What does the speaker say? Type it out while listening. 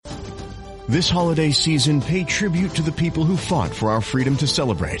This holiday season, pay tribute to the people who fought for our freedom to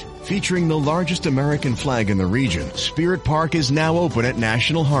celebrate. Featuring the largest American flag in the region, Spirit Park is now open at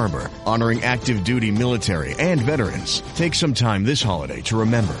National Harbor, honoring active duty military and veterans. Take some time this holiday to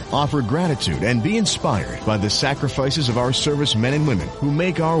remember, offer gratitude, and be inspired by the sacrifices of our service men and women who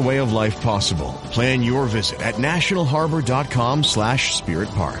make our way of life possible. Plan your visit at nationalharbor.com/Spirit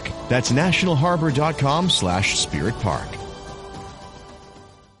Park. That's nationalharbor.com/Spirit Park.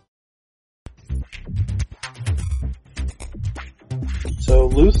 So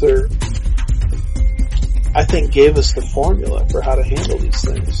Luther, I think, gave us the formula for how to handle these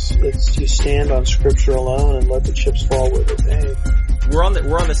things. It's to stand on Scripture alone and let the chips fall where they may. We're on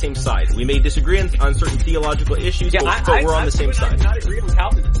the same side. We may disagree on certain theological issues, but we're on the same side. I'm not agreeing with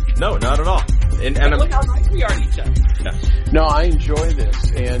Calvinism. No, not at all. And look how nice we are to each other. Yeah. No, I enjoy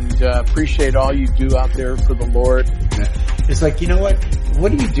this and appreciate all you do out there for the Lord. It's like, you know what?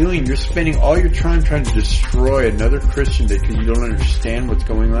 What are you doing? You're spending all your time trying to destroy another Christian because you don't understand what's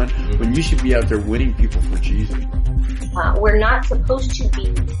going on, when you should be out there winning people for Jesus. We're not supposed to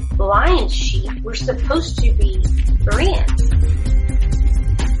be lion sheep. We're supposed to be brands.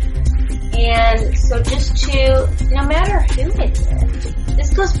 And so just to, no matter who it is,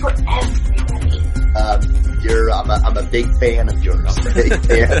 this goes for everybody. I'm a big fan of yours. Big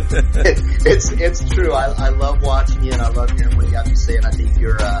fan. It's true. I love watching you and I love hearing what you have to say, and I think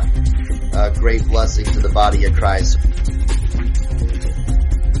you're a great blessing to the body of Christ.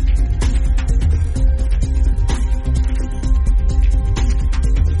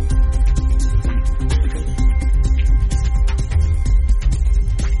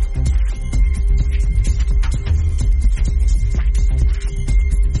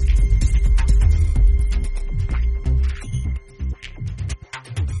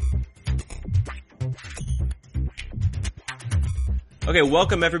 Okay,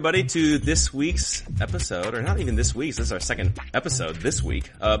 welcome everybody to this week's episode, or not even this week's, this is our second episode this week,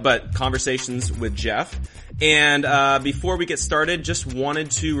 but Conversations with Jeff. And before we get started, just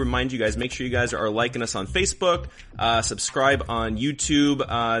wanted to remind you guys, make sure you guys are liking us on Facebook, subscribe on YouTube,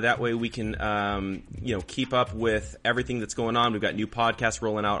 that way we can, keep up with everything that's going on. We've got new podcasts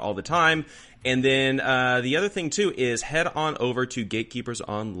rolling out all the time. And then the other thing too is head on over to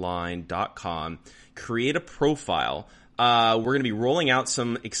gatekeepersonline.com, create a profile. We're going to be rolling out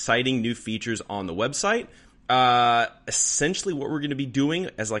some exciting new features on the website. Essentially what we're going to be doing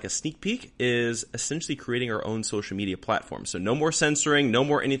as like a sneak peek is essentially creating our own social media platform. So no more censoring, no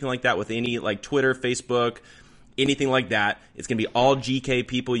more anything like that with any like Twitter, Facebook, anything like that. It's going to be all GK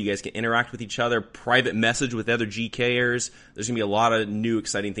people. You guys can interact with each other, private message with other GKers. There's going to be a lot of new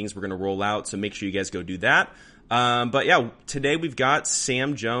exciting things we're going to roll out. So make sure you guys go do that. But yeah, today we've got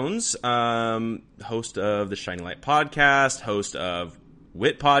Sam Jones, host of the Shining Light podcast, host of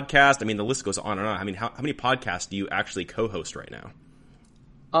Wit podcast. I mean, the list goes on and on. I mean, how many podcasts do you actually co-host right now?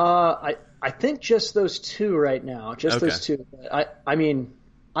 I think just those two right now, those two. I mean,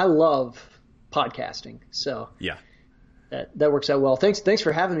 I love podcasting, so yeah, that works out well. Thanks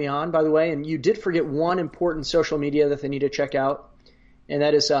for having me on, by the way. And you did forget one important social media that they need to check out. And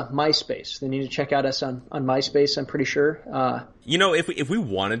that is MySpace. They need to check out us on MySpace, I'm pretty sure. If we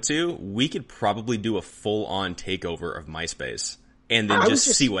wanted to, we could probably do a full-on takeover of MySpace and then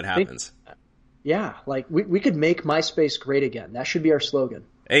just see what happens. Yeah, like we could make MySpace great again. That should be our slogan.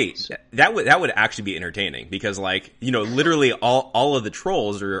 Hey, so that would actually be entertaining because, literally all of the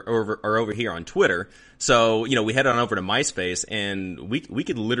trolls are over here on Twitter. So, we head on over to MySpace and we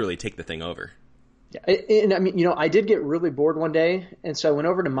could literally take the thing over. Yeah, and I mean, I did get really bored one day, and so I went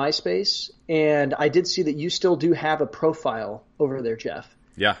over to MySpace, and I did see that you still do have a profile over there, Jeff.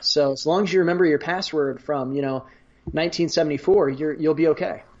 Yeah. So as long as you remember your password from, 1974, you'll be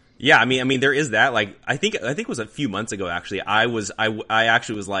okay. Yeah, I mean, there is that. Like, I think it was a few months ago. Actually, I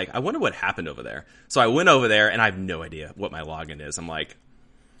actually was like, I wonder what happened over there. So I went over there, and I have no idea what my login is. I'm like,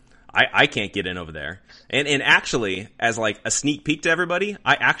 I can't get in over there. And actually, as like a sneak peek to everybody,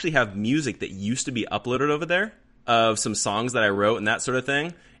 I actually have music that used to be uploaded over there of some songs that I wrote and that sort of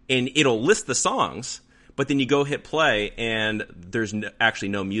thing. And it'll list the songs, but then you go hit play and there's actually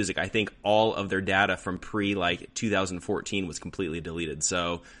no music. I think all of their data from 2014 was completely deleted.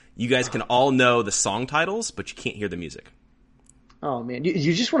 So you guys can all know the song titles, but you can't hear the music. Oh man,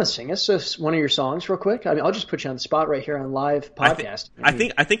 you just want to sing us one of your songs real quick? I mean, I'll just put you on the spot right here on live podcast. I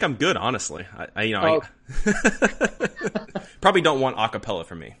think I'm good, honestly. I probably don't want a cappella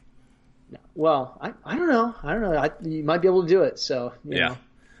from me. Well, I don't know. You might be able to do it. So you know.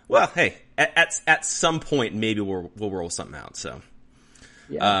 Well, hey, at some point maybe we'll roll something out. So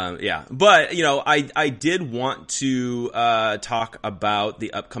Yeah. But, I did want to talk about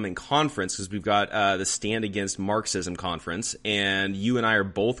the upcoming conference because we've got the Stand Against Marxism conference, and you and I are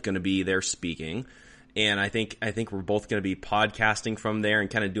both going to be there speaking. And I think we're both going to be podcasting from there and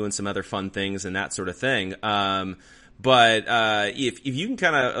kind of doing some other fun things and that sort of thing. But if you can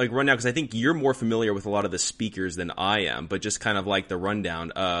kind of like run down, because I think you're more familiar with a lot of the speakers than I am, but just kind of like the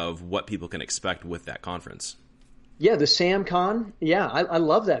rundown of what people can expect with that conference. Yeah, the SamCon. Yeah, I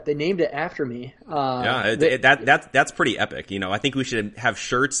love that. They named it after me. That's pretty epic. I think we should have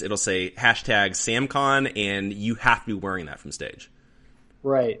shirts. It'll say #SamCon, and you have to be wearing that from stage.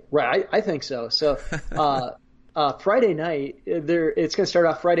 Right. I think so. So, Friday night, it's going to start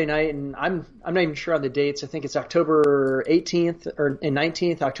off Friday night, and I'm not even sure on the dates. I think it's October 18th and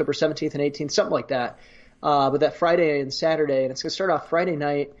 19th, October 17th and 18th, something like that. But that Friday and Saturday, and it's going to start off Friday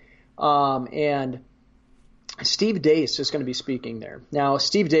night, and Steve Deace is going to be speaking there. Now,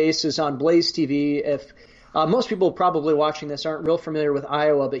 Steve Deace is on Blaze TV. If most people probably watching this aren't real familiar with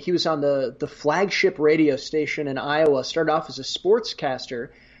Iowa, but he was on the flagship radio station in Iowa. Started off as a sportscaster,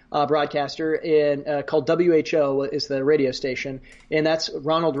 broadcaster called WHO is the radio station, and that's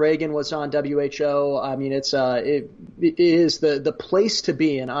Ronald Reagan was on WHO. I mean, it is the place to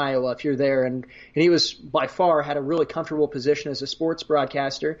be in Iowa if you're there, and he was by far had a really comfortable position as a sports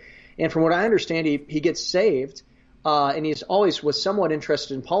broadcaster. And from what I understand, he gets saved, and he's always was somewhat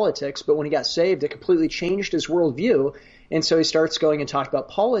interested in politics. But when he got saved, it completely changed his worldview, and so he starts going and talking about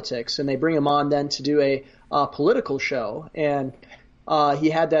politics. And they bring him on then to do a political show, and he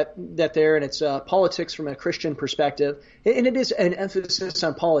had that there, and it's politics from a Christian perspective, and it is an emphasis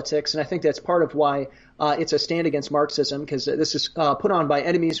on politics. And I think that's part of why it's a stand against Marxism, because this is put on by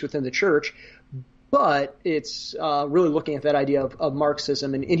enemies within the church. But it's really looking at that idea of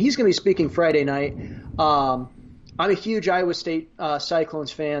Marxism. And he's going to be speaking Friday night. I'm a huge Iowa State Cyclones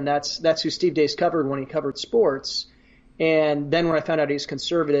fan. That's who Steve Deace covered when he covered sports. And then when I found out he's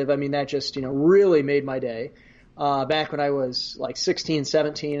conservative, I mean, that just really made my day. Back when I was like 16,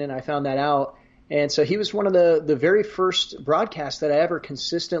 17, and I found that out. And so he was one of the very first broadcasts that I ever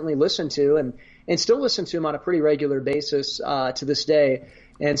consistently listened to, and still listen to him on a pretty regular basis to this day.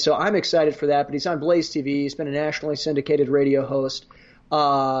 And so I'm excited for that. But he's on Blaze TV. He's been a nationally syndicated radio host,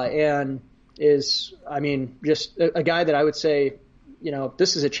 and is, I mean, just a guy that I would say,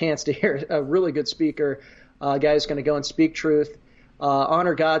 this is a chance to hear a really good speaker, a guy who's going to go and speak truth,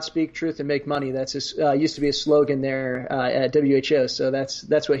 honor God, speak truth, and make money. That's his, used to be a slogan there at WHO. So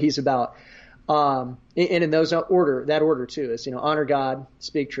that's what he's about. And in that order too is, honor God,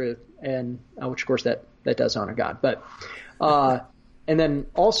 speak truth, and which of course that does honor God, but. And then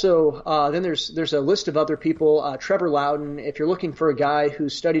also, then there's a list of other people. Trevor Loudon, if you're looking for a guy who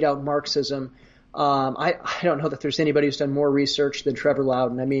studied out Marxism, I don't know that there's anybody who's done more research than Trevor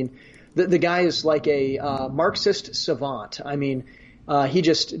Loudon. I mean, the guy is like a Marxist savant. I mean, he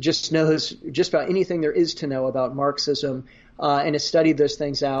just knows just about anything there is to know about Marxism, and has studied those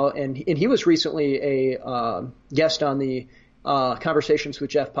things out. And he was recently a guest on the Conversations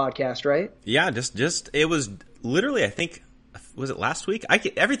with Jeff podcast, right? Yeah, just it was literally, I think. Was it last week?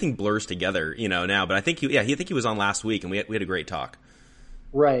 Everything blurs together, now. But I think he was on last week, and we had a great talk.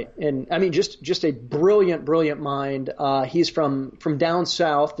 Right, and I mean, just a brilliant mind. He's from down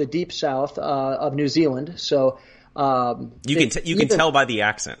south, the deep south of New Zealand. So you can tell by the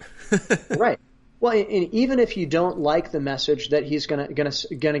accent, right? Well, and even if you don't like the message that he's gonna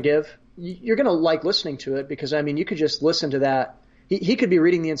give, you're gonna like listening to it, because I mean, you could just listen to that. He could be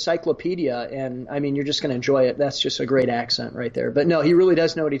reading the encyclopedia, and I mean, you're just going to enjoy it. That's just a great accent right there. But no, he really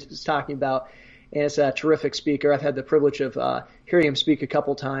does know what he's talking about, and it's a terrific speaker. I've had the privilege of hearing him speak a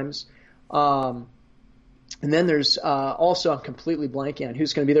couple times. And then there's also, I'm completely blanking on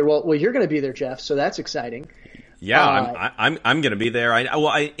who's going to be there. Well, you're going to be there, Jeff, so that's exciting. Yeah, I'm going to be there. And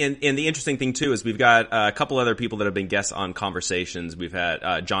the interesting thing too is we've got a couple other people that have been guests on Conversations. We've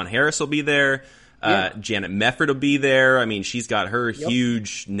had John Harris will be there. Janet Mefford will be there. I mean, she's got her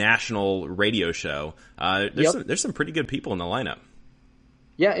huge national radio show. There's some pretty good people in the lineup.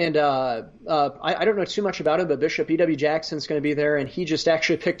 Yeah, and I don't know too much about it, but Bishop E.W. Jackson's going to be there, and he just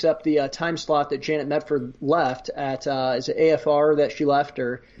actually picked up the time slot that Janet Mefford left at is it AFR that she left,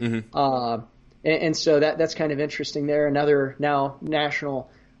 or and so that's kind of interesting there. Another now national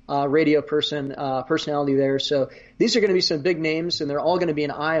radio personality there. So these are going to be some big names, and they're all going to be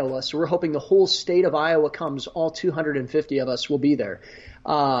in Iowa. So we're hoping the whole state of Iowa comes. All 250 of us will be there.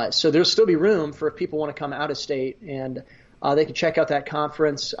 So there'll still be room for if people want to come out of state, and they can check out that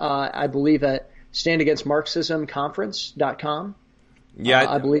conference, I believe, at standagainstmarxismconference.com.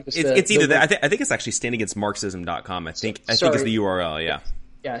 Yeah, I believe it's either that. I think it's actually standagainstmarxism.com. I think is the URL. Yeah.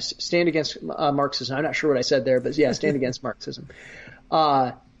 Yeah, stand against Marxism. I'm not sure what I said there, but yeah, stand against Marxism.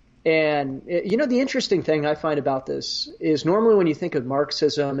 And, the interesting thing I find about this is normally when you think of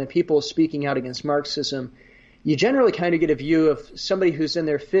Marxism and people speaking out against Marxism, you generally kind of get a view of somebody who's in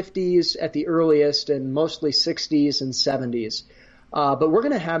their 50s at the earliest and mostly 60s and 70s. But we're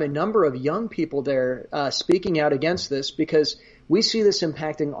going to have a number of young people there speaking out against this because we see this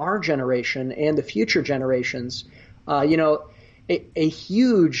impacting our generation and the future generations. A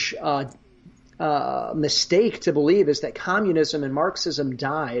huge mistake to believe is that communism and Marxism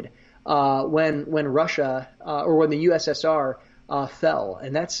died when Russia or when the USSR fell,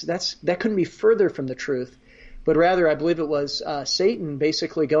 and that couldn't be further from the truth. But rather, I believe it was Satan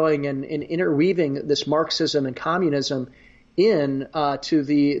basically going and interweaving this Marxism and communism in to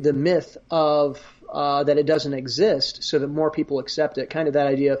the myth of that it doesn't exist, so that more people accept it. Kind of that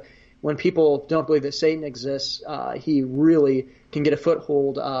idea of when people don't believe that Satan exists, he really can get a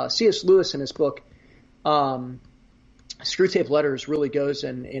foothold. C.S. Lewis in his book, Screwtape Letters, really goes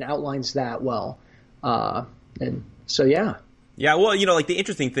and outlines that well. And so, yeah. Yeah, well, like the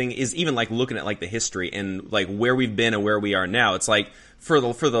interesting thing is even like looking at like the history and like where we've been and where we are now. It's like for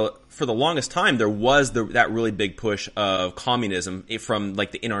the longest time there was that really big push of communism from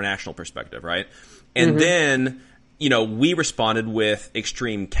like the international perspective, right? And then we responded with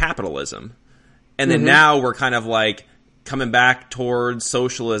extreme capitalism, and then now we're kind of like coming back towards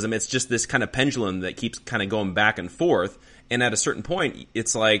socialism. It's just this kind of pendulum that keeps kind of going back and forth. And at a certain point,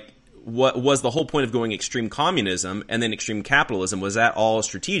 it's like, what was the whole point of going extreme communism and then extreme capitalism? Was that all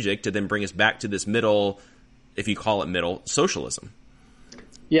strategic to then bring us back to this middle, if you call it middle, socialism?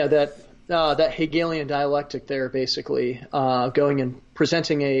 Yeah, that Hegelian dialectic there, basically going and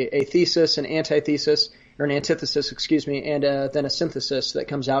presenting a thesis, an antithesis, or an antithesis, and then a synthesis that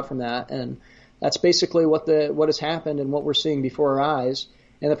comes out from that. And that's basically what has happened and what we're seeing before our eyes.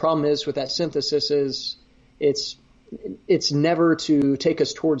 And the problem is with that synthesis is it's never to take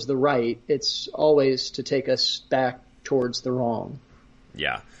us towards the right. It's always to take us back towards the wrong.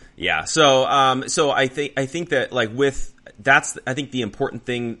 Yeah. So I think that like I think the important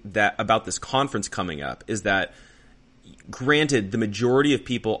thing that about this conference coming up is that, granted, the majority of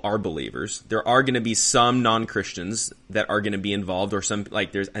people are believers. There are going to be some non-Christians that are going to be involved, or some I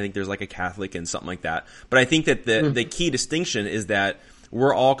think there's like a Catholic and something like that. But I think that the key distinction is that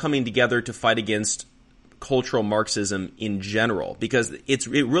we're all coming together to fight against cultural Marxism in general, because it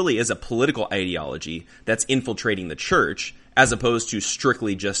really is a political ideology that's infiltrating the church, as opposed to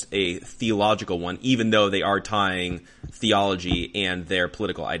strictly just a theological one, even though they are tying theology and their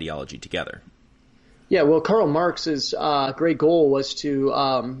political ideology together. Yeah, well, Karl Marx's great goal was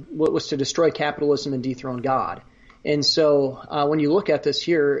to destroy capitalism and dethrone God. And so when you look at this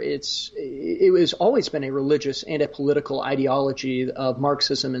here, it was always been a religious and a political ideology of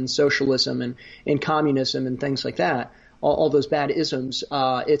Marxism and socialism and communism and things like that, all those bad isms.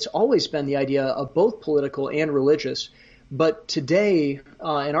 It's always been the idea of both political and religious. But today,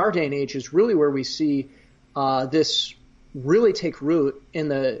 in our day and age, is really where we see this really take root in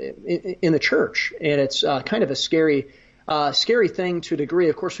the church, and it's kind of a scary thing to a degree.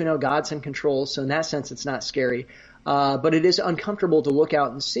 Of course, we know God's in control, so in that sense, it's not scary. But it is uncomfortable to look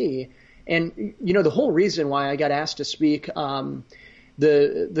out and see. And the whole reason why I got asked to speak,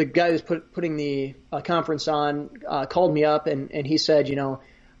 the guy who's putting the conference on called me up and he said,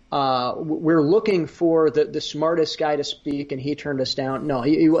 we're looking for the smartest guy to speak, and he turned us down. No,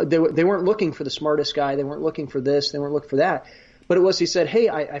 they weren't looking for the smartest guy. They weren't looking for this. They weren't looking for that. But he said, hey,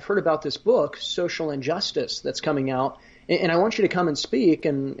 I've heard about this book, Social Injustice, that's coming out, and I want you to come and speak.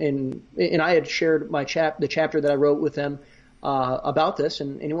 And I had shared the chapter that I wrote with them about this,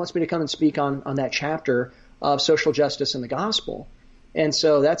 and he wants me to come and speak on that chapter of social justice in the gospel. And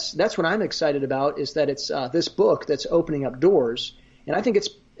so that's what I'm excited about, is that it's this book that's opening up doors. And I think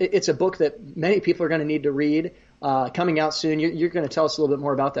it's a book that many people are going to need to read, coming out soon. You're going to tell us a little bit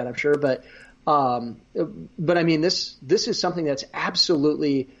more about that, I'm sure. But I mean, this is something that's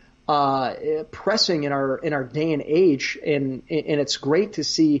absolutely pressing in our day and age, and it's great to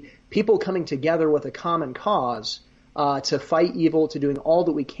see people coming together with a common cause to fight evil, to doing all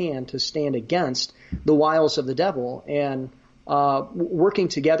that we can to stand against the wiles of the devil, and working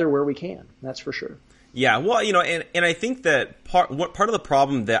together where we can. That's for sure. Yeah, well, and I think that part of the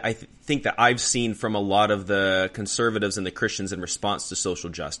problem that I think that I've seen from a lot of the conservatives and the Christians in response to social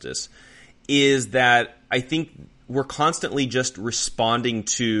justice is that I think we're constantly just responding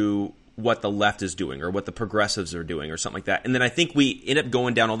to what the left is doing or what the progressives are doing or something like that. And then I think we end up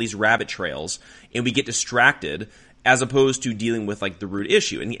going down all these rabbit trails and we get distracted as opposed to dealing with like the root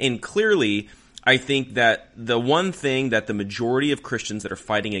issue. And clearly I think that the one thing that the majority of Christians that are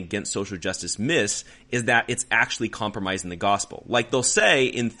fighting against social justice miss is that it's actually compromising the gospel. Like they'll say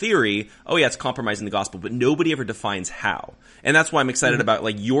in theory, oh yeah, it's compromising the gospel, but nobody ever defines how. And that's why I'm excited about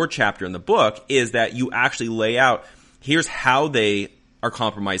like your chapter in the book is that you actually lay out, here's how they are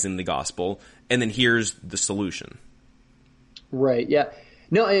compromising the gospel, and then here's the solution. Right. Yeah.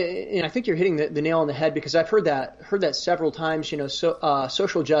 No, and I think you're hitting the nail on the head because I've heard that several times. You know,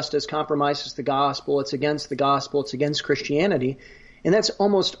 social justice compromises the gospel. It's against the gospel. It's against Christianity, and that's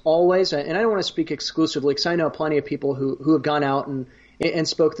almost always. And I don't want to speak exclusively because I know plenty of people who have gone out and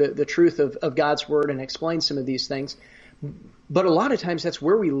spoke the truth of God's word and explained some of these things. But a lot of times that's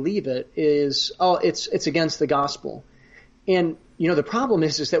where we leave it is, oh, it's against the gospel. And you know, the problem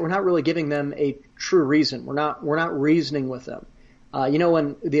is that we're not really giving them a true reason. We're not reasoning with them. You know,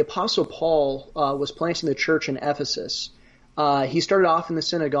 when the Apostle Paul was planting the church in Ephesus, he started off in the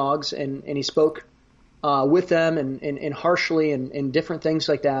synagogues and he spoke with them and harshly and different things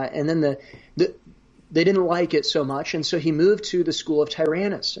like that. And then they didn't like it so much, and so he moved to the school of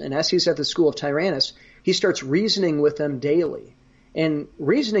Tyrannus. And as he's at the school of Tyrannus, he starts reasoning with them daily. And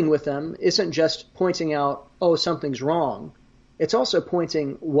reasoning with them isn't just pointing out, oh, something's wrong. It's also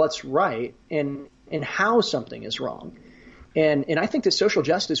pointing what's right and how something is wrong. And I think that social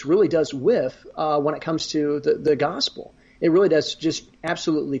justice really does whiff when it comes to the gospel. It really does just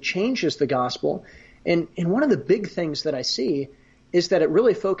absolutely changes the gospel. And one of the big things that I see is that it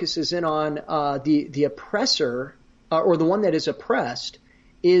really focuses in on the oppressor or the one that is oppressed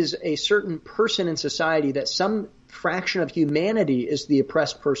is a certain person in society, that some fraction of humanity is the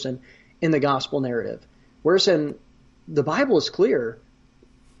oppressed person in the gospel narrative. Whereas in the Bible is clear,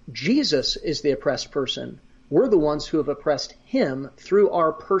 Jesus is the oppressed person. We're the ones who have oppressed him through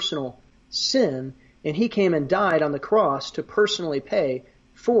our personal sin, and he came and died on the cross to personally pay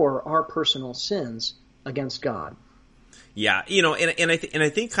for our personal sins against God. Yeah, you know, and I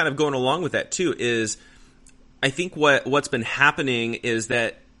think kind of going along with that too is, I think what's been happening is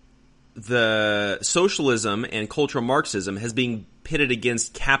that the socialism and cultural Marxism has been pitted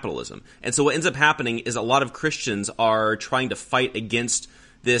against capitalism, and so what ends up happening is a lot of Christians are trying to fight against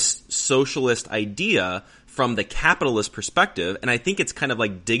this socialist idea from the capitalist perspective, and I think it's kind of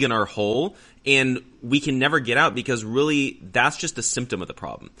like digging our hole, and we can never get out because really that's just a symptom of the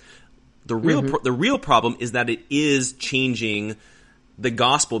problem. The real problem is that it is changing the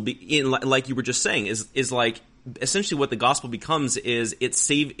gospel. Like you were just saying, is like essentially what the gospel becomes is it's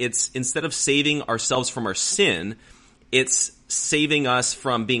instead of saving ourselves from our sin, it's saving us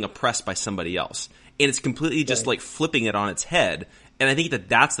from being oppressed by somebody else, and it's completely just like flipping it on its head. And I think that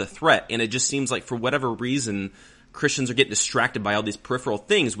that's the threat. And it just seems like for whatever reason, Christians are getting distracted by all these peripheral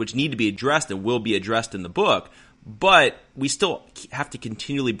things, which need to be addressed and will be addressed in the book. But we still have to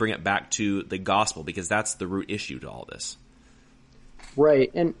continually bring it back to the gospel because that's the root issue to all this.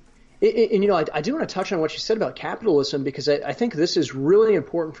 Right. And you know, I do want to touch on what you said about capitalism because I think this is really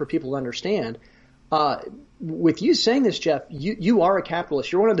important for people to understand. With you saying this, Jeff, you are a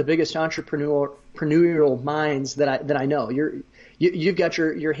capitalist. You're one of the biggest entrepreneurial minds that I know. You've got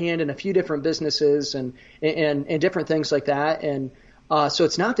your hand in a few different businesses and different things like that. And so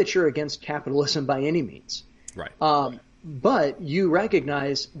it's not that you're against capitalism by any means. Right. But you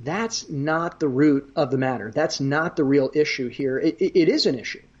recognize that's not the root of the matter. That's not the real issue here. It is an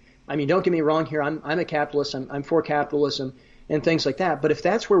issue. I mean, don't get me wrong here. I'm a capitalist. I'm for capitalism and things like that. But if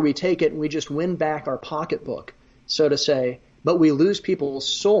that's where we take it and we just win back our pocketbook, so to say, but we lose people's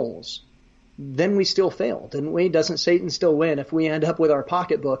souls, then we still fail, didn't we? Doesn't Satan still win if we end up with our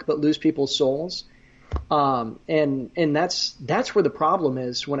pocketbook but lose people's souls? And that's where the problem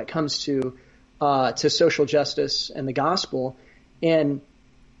is when it comes to social justice and the gospel. And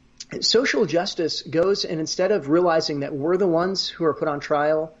social justice goes, and instead of realizing that we're the ones who are put on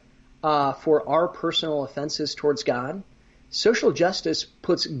trial for our personal offenses towards God, social justice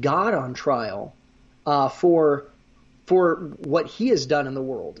puts God on trial for what he has done in the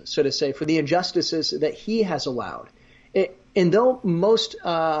world, so to say, for the injustices that he has allowed. And though most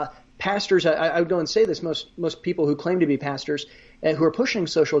pastors, I would go and say this, most people who claim to be pastors and who are pushing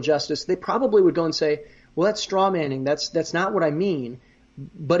social justice, they probably would go and say, well, that's straw manning. That's not what I mean.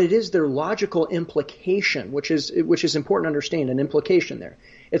 But it is their logical implication, which is important to understand, an implication there.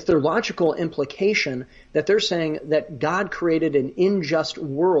 It's their logical implication that they're saying that God created an unjust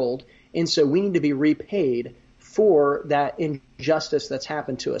world, and so we need to be repaid for that injustice that's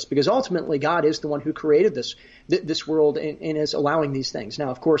happened to us. Because ultimately, God is the one who created this world and is allowing these things. Now,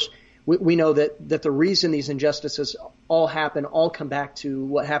 of course, we know that the reason these injustices all come back to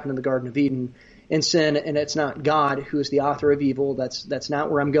what happened in the Garden of Eden in sin, and it's not God who is the author of evil. That's not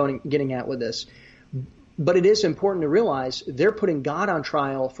where I'm getting at with this. But it is important to realize they're putting God on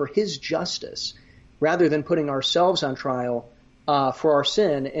trial for his justice rather than putting ourselves on trial for our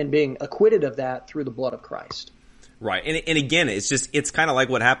sin and being acquitted of that through the blood of Christ. Right. And again, it's kind of like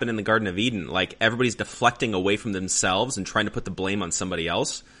what happened in the Garden of Eden. Like, everybody's deflecting away from themselves and trying to put the blame on somebody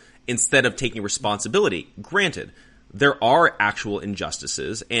else instead of taking responsibility. Granted, there are actual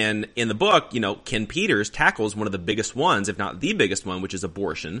injustices. And in the book, Ken Peters tackles one of the biggest ones, if not the biggest one, which is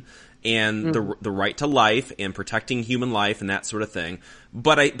abortion and the right to life and protecting human life and that sort of thing.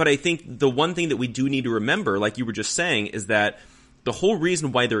 But I think the one thing that we do need to remember, like you were just saying, is that the whole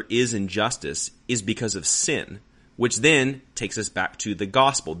reason why there is injustice is because of sin, which then takes us back to the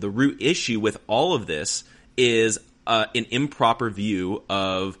gospel. The root issue with all of this is an improper view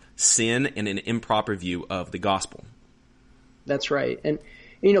of sin and an improper view of the gospel. That's right. And,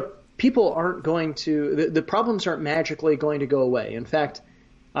 people aren't going to, the problems aren't magically going to go away. In fact,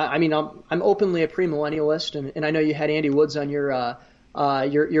 I'm openly a premillennialist, and I know you had Andy Woods on your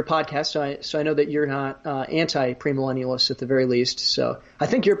podcast, so I know that you're not anti-premillennialist at the very least. So I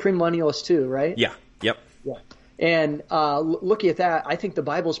think you're a premillennialist too, right? Yeah. Yep. Yeah. And looking at that, I think the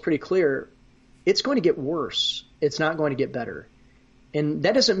Bible's pretty clear. It's going to get worse. It's not going to get better. And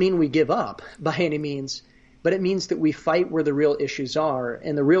that doesn't mean we give up by any means, but it means that we fight where the real issues are.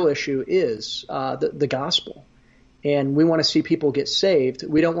 And the real issue is the gospel. And we want to see people get saved.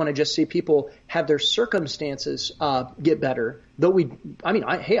 We don't want to just see people have their circumstances get better. Though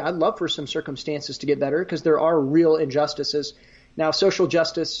I'd love for some circumstances to get better because there are real injustices. Now, social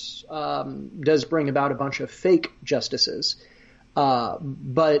justice does bring about a bunch of fake justices,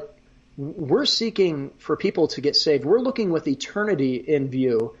 but we're seeking for people to get saved. We're looking with eternity in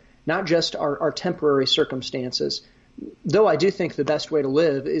view, not just our temporary circumstances. Though I do think the best way to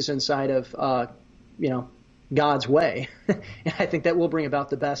live is inside of, God's way. And I think that will bring about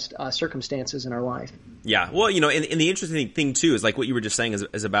the best circumstances in our life. Yeah. Well, and the interesting thing too is like what you were just saying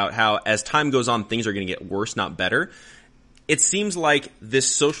is about how as time goes on, things are going to get worse, not better. It seems like this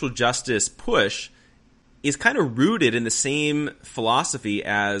social justice push is kind of rooted in the same philosophy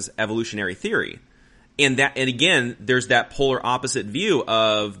as evolutionary theory. And again, there's that polar opposite view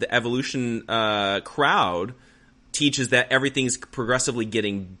of the evolution crowd teaches that everything's progressively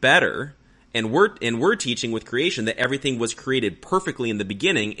getting better. And we're teaching with creation that everything was created perfectly in the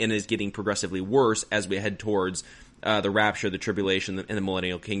beginning and is getting progressively worse as we head towards the rapture, the tribulation, and the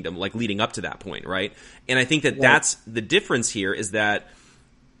millennial kingdom, like leading up to that point, right? And I think that's the difference here is that,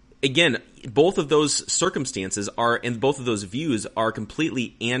 again, both of those circumstances and both of those views are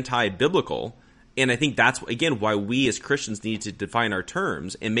completely anti-biblical. And I think that's, again, why we as Christians need to define our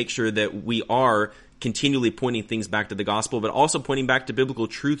terms and make sure that we are continually pointing things back to the gospel, but also pointing back to biblical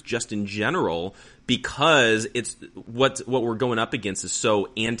truth just in general, because it's what we're going up against is so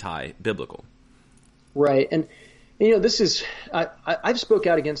anti-biblical. Right. And, this is, I've spoke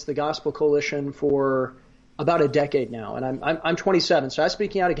out against the Gospel Coalition for about a decade now, and I'm 27, so I was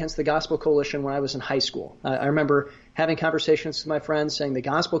speaking out against the Gospel Coalition when I was in high school. I remember having conversations with my friends saying the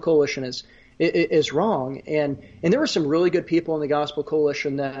Gospel Coalition is wrong, and there were some really good people in the Gospel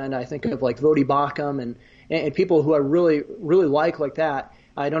Coalition then. I think of like Vodi Bakum and people who I really, really like that.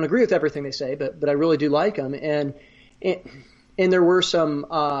 I don't agree with everything they say, but I really do like them, and there were some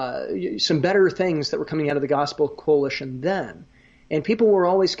better things that were coming out of the Gospel Coalition then, and people were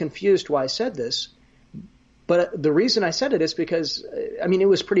always confused why I said this. But the reason I said it is because, it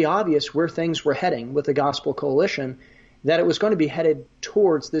was pretty obvious where things were heading with the Gospel Coalition, that it was going to be headed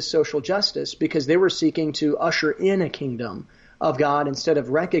towards this social justice because they were seeking to usher in a kingdom of God instead of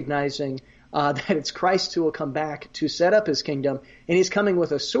recognizing that it's Christ who will come back to set up his kingdom, and he's coming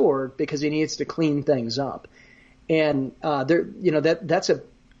with a sword because he needs to clean things up. And that's a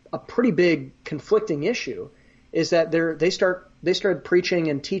pretty big conflicting issue, is that they started preaching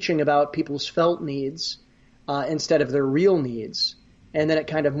and teaching about people's felt needs instead of their real needs. And then it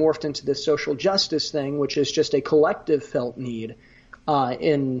kind of morphed into this social justice thing, which is just a collective felt need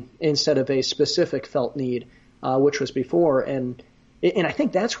instead of a specific felt need, which was before. And I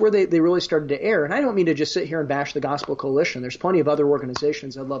think that's where they really started to err. And I don't mean to just sit here and bash the Gospel Coalition. There's plenty of other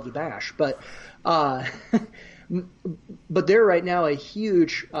organizations I'd love to bash. But they're right now a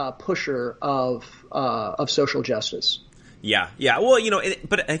huge pusher of social justice. Yeah. Well,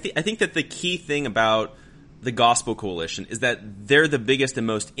 but I think that the key thing about the Gospel Coalition is that they're the biggest and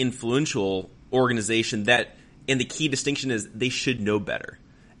most influential organization and the key distinction is they should know better.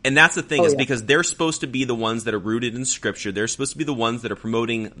 And that's the thing because they're supposed to be the ones that are rooted in Scripture. They're supposed to be the ones that are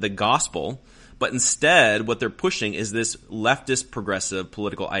promoting the gospel, But instead, what they're pushing is this leftist progressive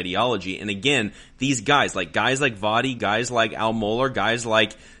political ideology. And again, these guys like Vadi, guys like Al Mohler, guys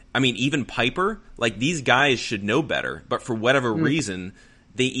like, even Piper, like these guys should know better. But for whatever reason,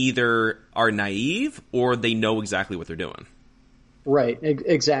 they either are naive or they know exactly what they're doing. Right,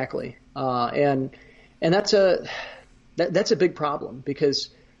 exactly. And that's a big problem because,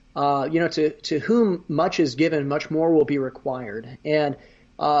 to whom much is given, much more will be required. And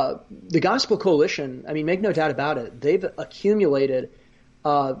the Gospel Coalition, make no doubt about it, they've accumulated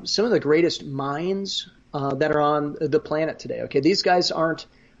some of the greatest minds that are on the planet today. Okay, these guys aren't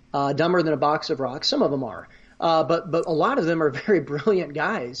dumber than a box of rocks. Some of them are, but a lot of them are very brilliant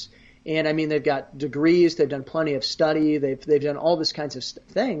guys. And they've got degrees, they've done plenty of study, they've done all this kinds of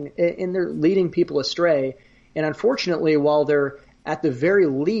thing, and they're leading people astray. And unfortunately, while they're at the very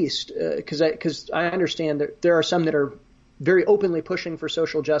least, because I understand that there are some that are very openly pushing for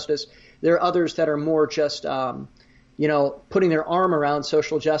social justice, there are others that are more just, putting their arm around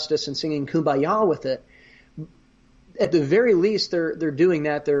social justice and singing Kumbaya with it. At the very least, they're doing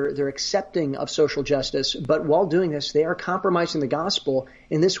that. They're accepting of social justice, but while doing this, they are compromising the gospel,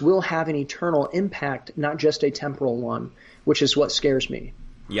 and this will have an eternal impact, not just a temporal one, which is what scares me.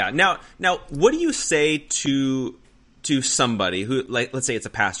 Yeah. Now, what do you say to somebody who, like, let's say it's a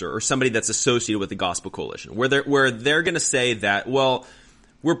pastor or somebody that's associated with the Gospel Coalition, where they're going to say that, well,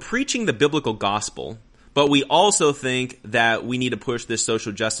 we're preaching the biblical gospel, but we also think that we need to push this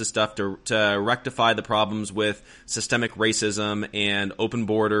social justice stuff to rectify the problems with systemic racism and open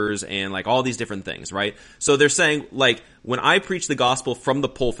borders and like all these different things, right? So they're saying, like, when I preach the gospel from the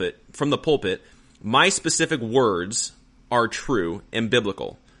pulpit, my specific words are true and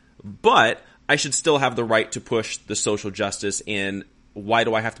biblical, but I should still have the right to push the social justice. And why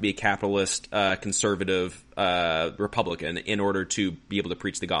do I have to be a capitalist, conservative, Republican in order to be able to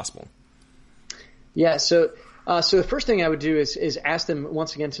preach the gospel? Yeah, so the first thing I would do is ask them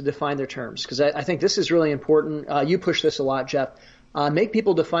once again to define their terms, because I think this is really important. You push this a lot, Jeff. Make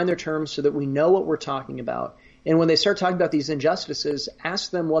people define their terms so that we know what we're talking about. And when they start talking about these injustices,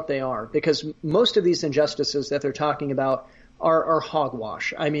 ask them what they are, because most of these injustices that they're talking about are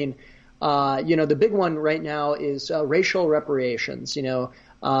hogwash. The big one right now is racial reparations.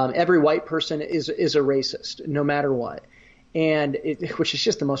 Every white person is a racist, no matter what. And which is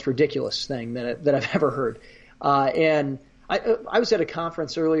just the most ridiculous thing that I've ever heard. And I was at a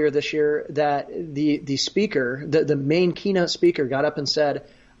conference earlier this year that the speaker, the main keynote speaker, got up and said,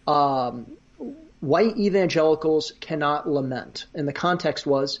 white evangelicals cannot lament. And the context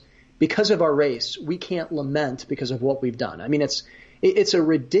was, because of our race, we can't lament because of what we've done. It's a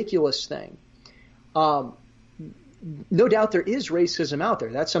ridiculous thing. No doubt there is racism out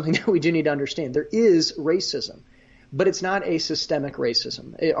there. That's something that we do need to understand. There is racism. But it's not a systemic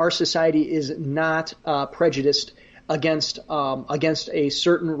racism. Our society is not prejudiced against a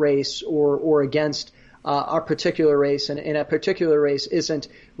certain race or against our particular race, and a particular race isn't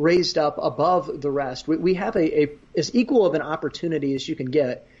raised up above the rest. We have as equal of an opportunity as you can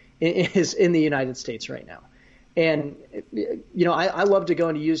get is in the United States right now. And I love to go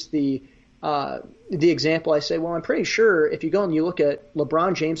and use the example. I say, well, I'm pretty sure if you go and you look at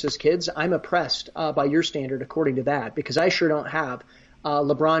LeBron James's kids, I'm oppressed by your standard according to that, because I sure don't have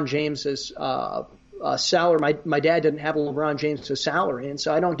LeBron James's salary. My dad didn't have a LeBron James's salary, and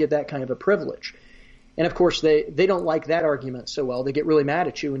so I don't get that kind of a privilege. And of course, they don't like that argument so well. They get really mad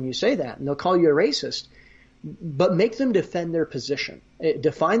at you when you say that, and they'll call you a racist. But make them defend their position.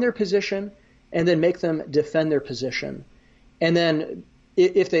 Define their position, and then make them defend their position. And then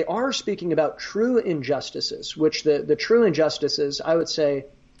if they are speaking about true injustices, which the true injustices, I would say,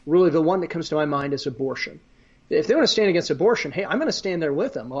 really the one that comes to my mind is abortion. If they want to stand against abortion, hey, I'm going to stand there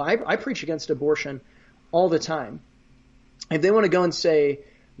with them. Well, I preach against abortion all the time. If they want to go and say,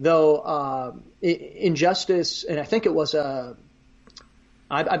 though, injustice, and I think it was I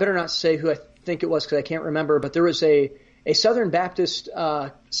better not say who I think it was because I can't remember, but there was a Southern Baptist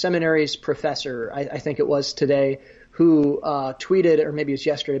seminary's professor, I think it was today, who tweeted, or maybe it was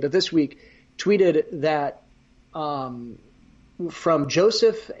yesterday, but this week, tweeted that from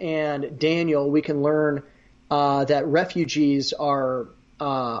Joseph and Daniel, we can learn that refugees are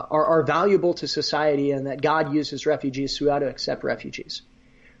valuable to society, and that God uses refugees, so we ought to accept refugees.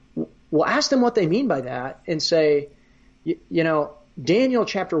 Well, ask them what they mean by that, and say, Daniel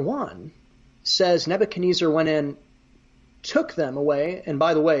chapter 1 says Nebuchadnezzar went in, took them away, and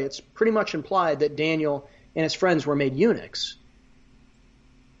by the way, it's pretty much implied that Daniel and his friends were made eunuchs.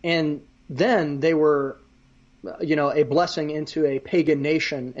 And then they were, a blessing into a pagan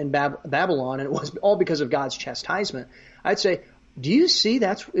nation in Babylon, and it was all because of God's chastisement. I'd say, do you see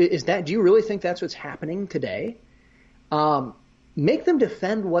do you really think that's what's happening today? Make them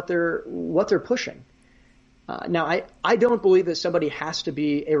defend what they're pushing. Now, I don't believe that somebody has to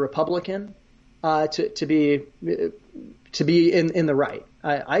be a Republican to be in the right.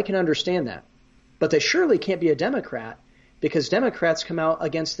 I can understand that, but they surely can't be a Democrat, because Democrats come out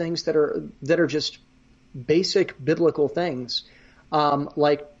against things that are just basic biblical things,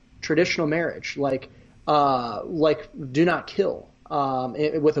 like traditional marriage, like do not kill,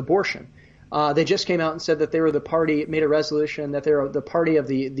 with abortion. They just came out and said that they were made a resolution that they're the party of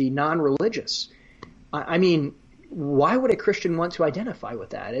the non-religious. I mean, why would a Christian want to identify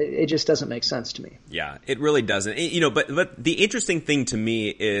with that? It just doesn't make sense to me. Yeah, it really doesn't. But the interesting thing to me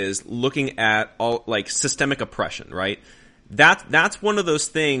is looking at all like systemic oppression, right? That's one of those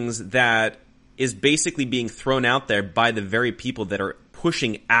things that is basically being thrown out there by the very people that are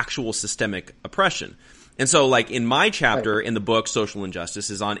pushing actual systemic oppression. And so, like in my chapter in the book, Social Injustice,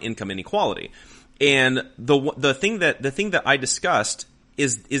 is on income inequality, and the thing that I discussed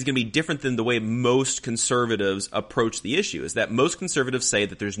is going to be different than the way most conservatives approach the issue. Is that most conservatives say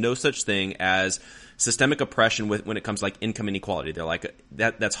that there's no such thing as systemic oppression when it comes to like income inequality. They're like,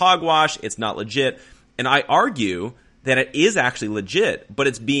 that's hogwash. It's not legit. And I argue that it is actually legit, but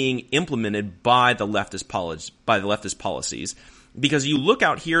it's being implemented by the leftist policies. Because you look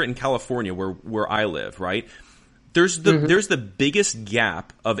out here in California, where I live, right? There's the biggest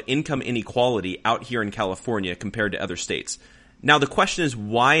gap of income inequality out here in California compared to other states. Now the question is,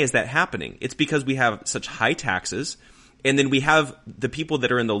 why is that happening? It's because we have such high taxes, and then we have the people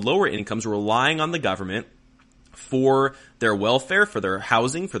that are in the lower incomes relying on the government for their welfare, for their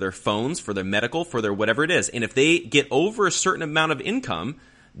housing, for their phones, for their medical, for their whatever it is. And if they get over a certain amount of income,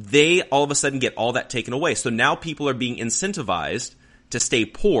 they all of a sudden get all that taken away. So now people are being incentivized to stay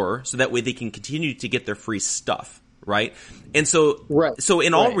poor so that way they can continue to get their free stuff, right? And so,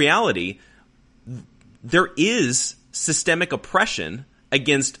 in all reality, there is systemic oppression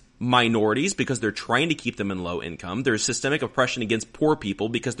against minorities because they're trying to keep them in low income. There's systemic oppression against poor people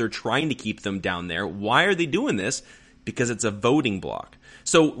because they're trying to keep them down there. Why are they doing this? Because it's a voting block.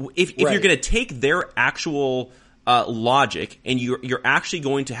 So if you're going to take their actual logic and you're actually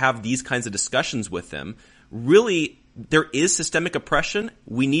going to have these kinds of discussions with them, really there is systemic oppression.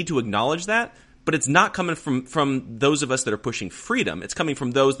 We need to acknowledge that. But it's not coming from those of us that are pushing freedom. It's coming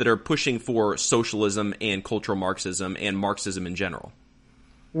from those that are pushing for socialism and cultural Marxism and Marxism in general.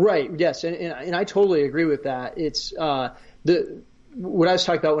 Right. Yes. And I totally agree with that. It's what I was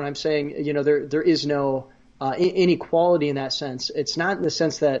talking about when I'm saying, there is no inequality in that sense. It's not in the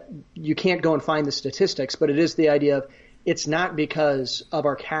sense that you can't go and find the statistics, but it is the idea of it's not because of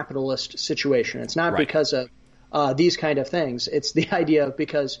our capitalist situation. It's not because of these kind of things. It's the idea of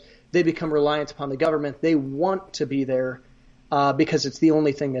because they become reliant upon the government. They want to be there because it's the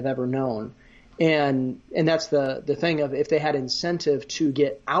only thing they've ever known. And that's the thing of if they had incentive to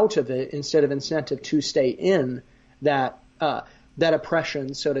get out of it instead of incentive to stay in that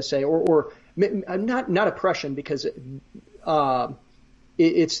oppression, so to say, or not oppression, because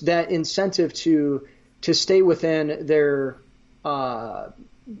it's that incentive to stay within their low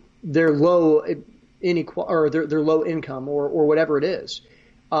inequality or their low income or whatever it is.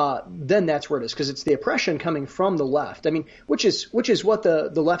 Then that's where it is, because it's the oppression coming from the left. I mean, which is what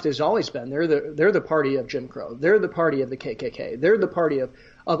the left has always been. They're the party of Jim Crow. They're the party of the KKK. They're the party of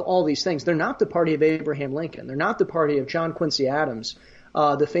all these things. They're not the party of Abraham Lincoln. They're not the party of John Quincy Adams,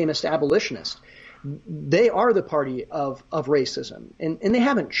 the famous abolitionist. They are the party of racism, and they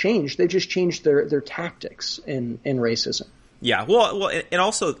haven't changed. They've just changed their tactics in racism. Yeah, well, and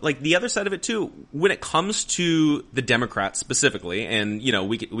also like the other side of it too. When it comes to the Democrats specifically, and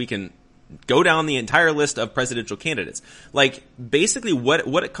we can go down the entire list of presidential candidates. Like basically,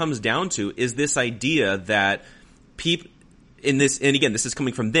 what it comes down to is this idea that people in this, and again, this is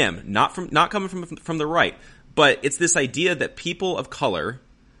coming from them, not coming from the right, but it's this idea that people of color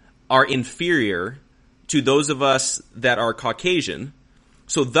are inferior to those of us that are Caucasian,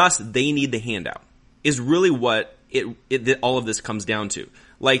 so thus they need the handout. Is really what all of this comes down to.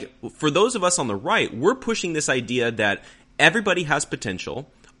 Like, for those of us on the right, we're pushing this idea that everybody has potential.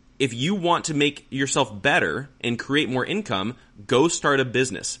 If you want to make yourself better and create more income, go start a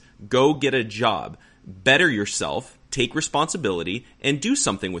business. Go get a job. Better yourself, take responsibility, and do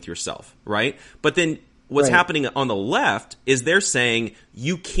something with yourself, right? But then what's happening on the left is they're saying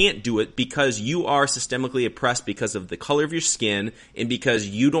you can't do it because you are systemically oppressed because of the color of your skin and because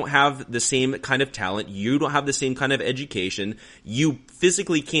you don't have the same kind of talent, you don't have the same kind of education, you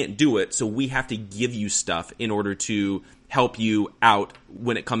physically can't do it, so we have to give you stuff in order to help you out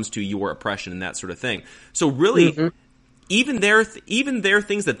when it comes to your oppression and that sort of thing. So really, even their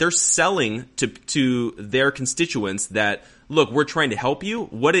things that they're selling to their constituents that, look, we're trying to help you.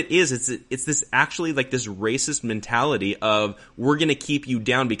 What it is, it's this actually like this racist mentality of we're going to keep you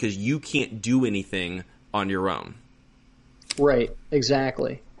down because you can't do anything on your own. Right.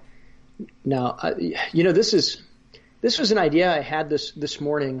 Exactly. Now, this was an idea I had this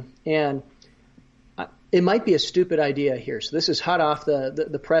morning, and it might be a stupid idea here. So this is hot off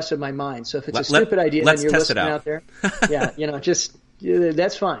the press of my mind. So if it's a stupid idea, then you're listening out there. Yeah,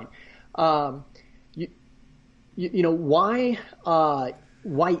 that's fine. Why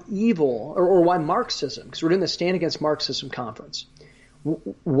evil or why Marxism? Because we're doing the Stand Against Marxism conference.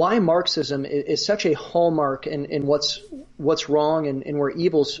 Why Marxism is such a hallmark in what's wrong and where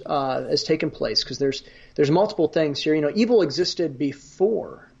evil has taken place? Because there's multiple things here. Evil existed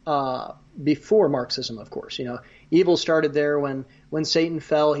before Marxism, of course. Evil started there when Satan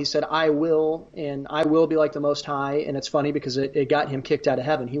fell. He said, "I will, and I will be like the Most High." And it's funny because it got him kicked out of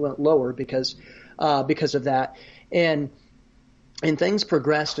heaven. He went lower because of that. And things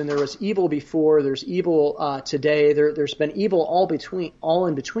progressed, and there was evil before. There's evil today. There's been evil all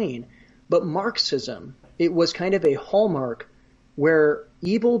in between. But Marxism, it was kind of a hallmark where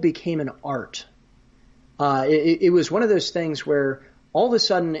evil became an art. It was one of those things where all of a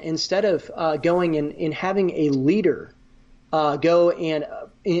sudden, instead of going and having a leader go and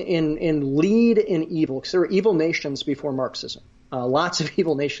lead in evil, because there were evil nations before Marxism. Lots of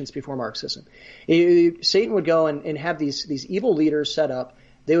evil nations before Marxism. Satan would go and have these evil leaders set up.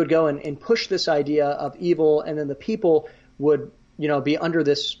 They would go and push this idea of evil, and then the people would be under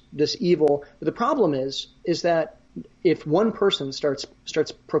this evil. But the problem is that if one person starts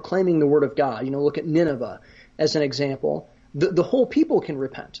proclaiming the word of God, look at Nineveh as an example, the whole people can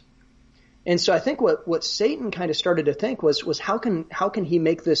repent. And so I think what Satan kind of started to think was how can he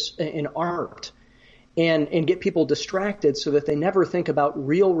make this an art? And get people distracted so that they never think about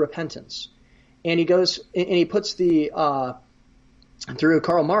real repentance. And he goes and he puts through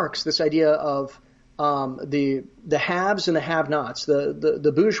Karl Marx, this idea of the haves and the have-nots,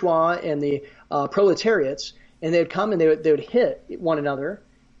 the bourgeois and the proletariats, and they would come and they would hit one another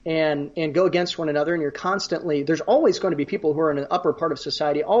and go against one another. And there's always going to be people who are in the upper part of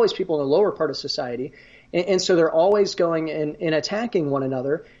society, always people in the lower part of society. And so they're always going and attacking one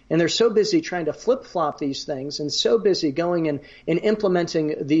another, and they're so busy trying to flip-flop these things and so busy going and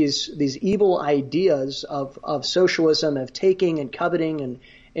implementing these evil ideas of socialism, of taking and coveting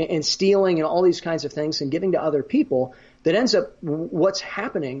and stealing and all these kinds of things and giving to other people, that ends up what's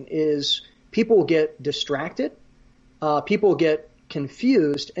happening is people get distracted, people get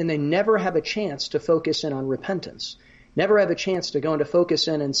confused, and they never have a chance to focus in on repentance. Never have a chance to go into focus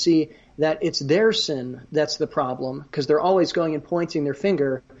in and see that it's their sin that's the problem, because they're always going and pointing their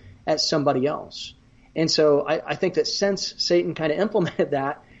finger at somebody else. And so I think that since Satan kind of implemented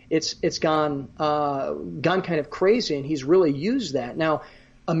that, it's gone kind of crazy, and he's really used that. Now,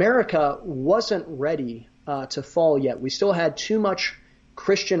 America wasn't ready to fall yet. We still had too much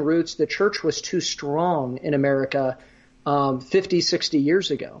Christian roots. The church was too strong in America 50, 60 years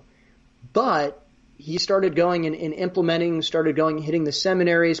ago. But he started going and implementing, hitting the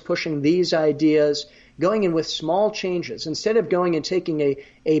seminaries, pushing these ideas, going in with small changes. Instead of going and taking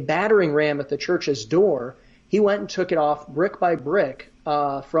a battering ram at the church's door, he went and took it off brick by brick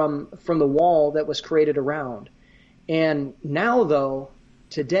from the wall that was created around. And now, though,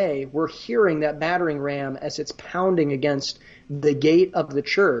 today, we're hearing that battering ram as it's pounding against the gate of the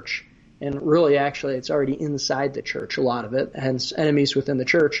church. And really, actually, it's already inside the church, a lot of it, hence Enemies Within the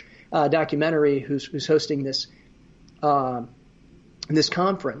Church documentary who's hosting this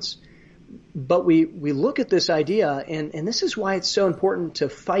conference. But we look at this idea, and this is why it's so important to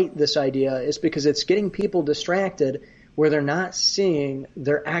fight this idea, is because it's getting people distracted where they're not seeing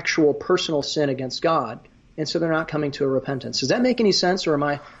their actual personal sin against God, and so they're not coming to a repentance. Does that make any sense, or am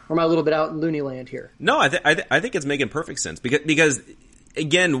I a little bit out in loony land here? No, I think it's making perfect sense because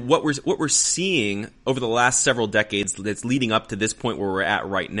again, what we're seeing over the last several decades that's leading up to this point where we're at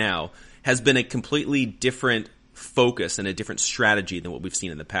right now has been a completely different focus and a different strategy than what we've seen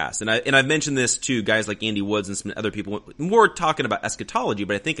in the past. And I've mentioned this to guys like Andy Woods and some other people, more talking about eschatology,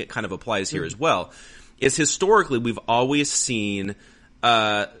 but I think it kind of applies here as well. Is historically we've always seen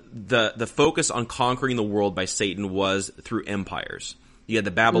the focus on conquering the world by Satan was through empires. You had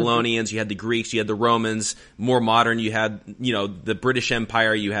the Babylonians, you had the Greeks, you had the Romans. More modern, you had, the British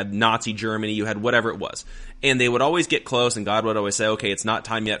Empire, you had Nazi Germany, you had whatever it was. And they would always get close, and God would always say, okay, it's not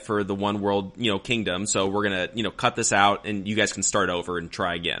time yet for the one world, kingdom, so we're gonna, cut this out, and you guys can start over and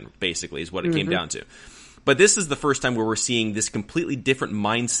try again, basically, is what it came down to. But this is the first time where we're seeing this completely different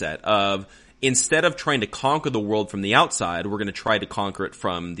mindset of, instead of trying to conquer the world from the outside, we're going to try to conquer it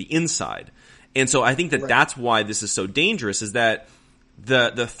from the inside. And so I think that that's why this is so dangerous, is that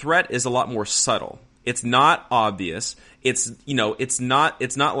the threat is a lot more subtle. It's not obvious. It's, you know, it's not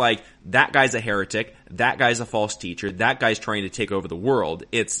like that guy's a heretic, that guy's a false teacher, that guy's trying to take over the world.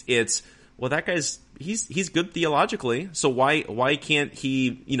 It's, well, that guy's, he's good theologically, so why can't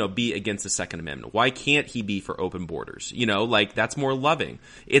he, you know, be against the Second Amendment? Why can't he be for open borders? You know, like, that's more loving.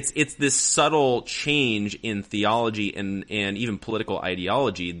 It's this subtle change in theology and even political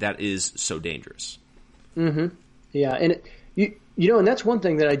ideology that is so dangerous. Mm-hmm. Yeah, and you know, and that's one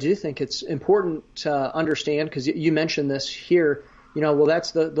thing that I do think it's important to understand, because you mentioned this here. You know, well,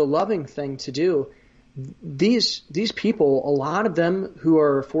 that's the loving thing to do. These people, a lot of them who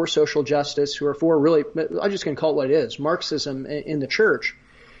are for social justice, who are for really, I'm just going to call it what it is, Marxism in the church,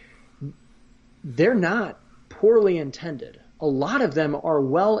 they're not poorly intended. A lot of them are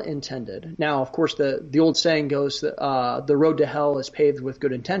well intended. Now, of course, the old saying goes that the road to hell is paved with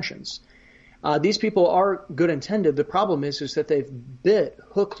good intentions. These people are good intended. The problem is that they've bit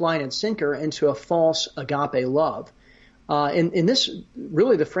hook, line, and sinker into a false agape love. And this,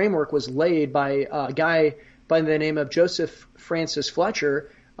 really, the framework was laid by a guy by the name of Joseph Francis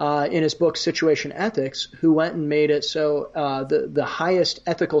Fletcher in his book Situation Ethics, who went and made it so the highest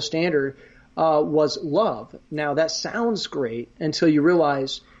ethical standard was love. Now, that sounds great until you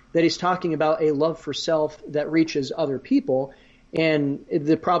realize that he's talking about a love for self that reaches other people. And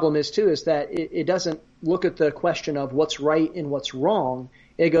the problem is, too, is that it doesn't look at the question of what's right and what's wrong.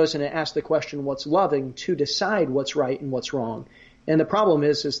 It goes and it asks the question, what's loving, to decide what's right and what's wrong. And the problem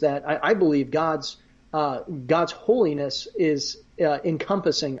is that I believe God's holiness is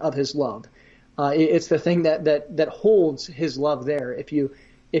encompassing of his love. It's the thing that holds his love there. If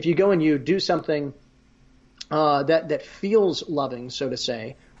you go and you do something that feels loving, so to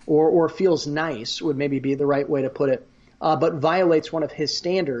say, or feels nice, would maybe be the right way to put it, but violates one of his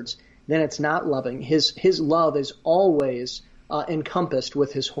standards, then it's not loving. His love is always encompassed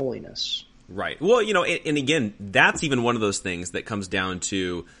with his holiness. Right. Well, you know, and again, that's even one of those things that comes down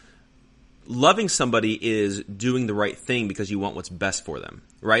to loving somebody is doing the right thing because you want what's best for them,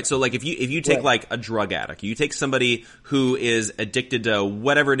 right? So, like, if you take like a drug addict, you take somebody who is addicted to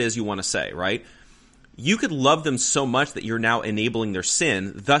whatever it is you want to say, right? You could love them so much that you're now enabling their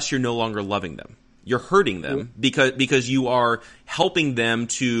sin, thus you're no longer loving them. You're hurting them because you are helping them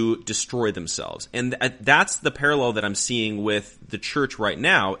to destroy themselves. And that's the parallel that I'm seeing with the church right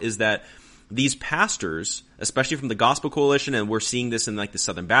now, is that these pastors, especially from the Gospel Coalition, and we're seeing this in like the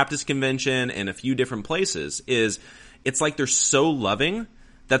Southern Baptist Convention and a few different places, is it's like they're so loving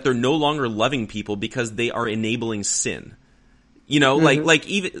that they're no longer loving people because they are enabling sin. You know, like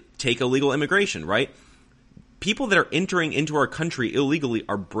even take illegal immigration, right? People that are entering into our country illegally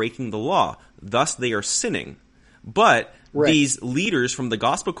are breaking the law. Thus, they are sinning. But these leaders from the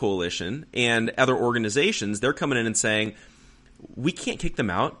Gospel Coalition and other organizations, they're coming in and saying, we can't kick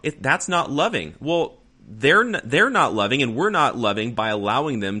them out. That's not loving. Well, they're not loving, and we're not loving by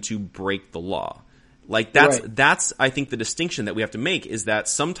allowing them to break the law. Like, that's I think the distinction that we have to make, is that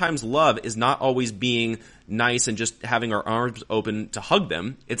sometimes love is not always being nice and just having our arms open to hug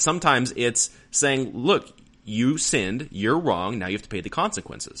them. Sometimes it's saying, look, you sinned, you're wrong, now you have to pay the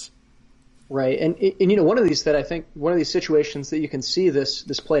consequences. Right. And you know, one of these situations that you can see this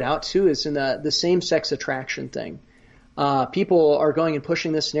played out too is in the same-sex attraction thing. People are going and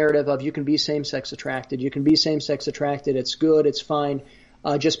pushing this narrative of you can be same-sex attracted, it's good, it's fine,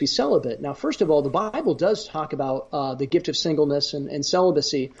 just be celibate. Now, first of all, the Bible does talk about the gift of singleness and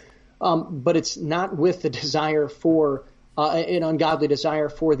celibacy, but it's not with the desire for an ungodly desire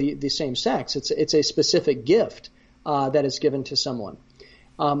for the same sex. It's a specific gift that is given to someone.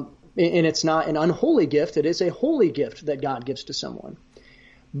 And it's not an unholy gift. It is a holy gift that God gives to someone.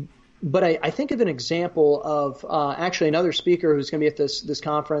 But I think of an example of actually another speaker who's going to be at this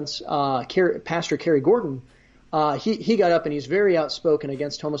conference, Pastor Kerry Gordon. He got up and he's very outspoken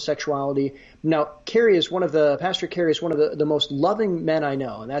against homosexuality. Now, Pastor Kerry is one of the most loving men I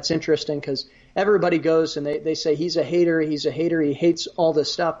know, and that's interesting because everybody goes and they say he's a hater, he hates all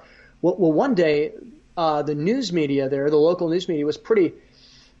this stuff. Well, one day the news media there, the local news media, was pretty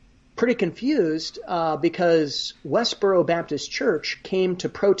confused because Westboro Baptist Church came to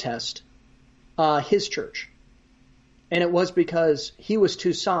protest his church. And it was because he was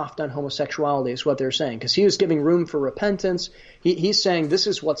too soft on homosexuality, is what they're saying, because he was giving room for repentance. He's saying, this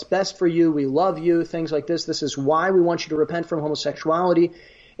is what's best for you, we love you, things like this. This is why we want you to repent from homosexuality.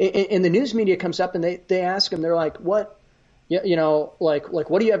 And the news media comes up and they ask him, they're like, what? You know, like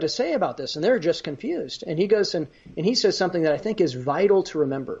what do you have to say about this? And they're just confused. And he goes and he says something that I think is vital to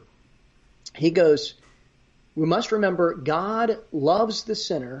remember. he goes, we must remember God loves the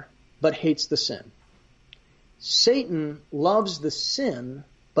sinner but hates the sin. Satan loves the sin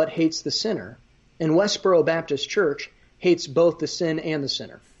but hates the sinner. And Westboro Baptist Church hates both the sin and the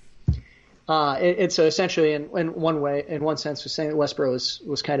sinner. And so essentially, in one sense, was saying that Westboro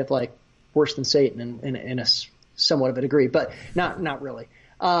was kind of like worse than Satan in a somewhat of a degree, but not really.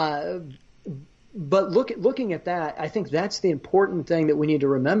 But looking at that, I think that's the important thing that we need to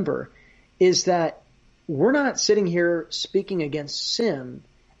remember, is that we're not sitting here speaking against sin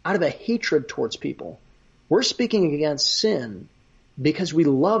out of a hatred towards people. We're speaking against sin because we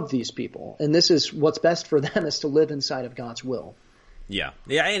love these people, and this is what's best for them, is to live inside of God's will. Yeah,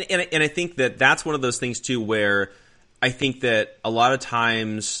 and I think that that's one of those things too, where I think that a lot of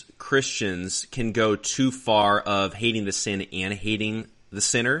times Christians can go too far of hating the sin and hating the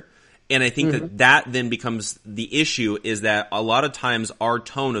sinner. And I think that then becomes the issue, is that a lot of times our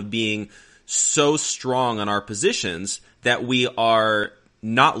tone of being so strong on our positions that we are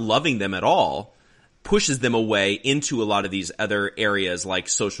not loving them at all pushes them away into a lot of these other areas like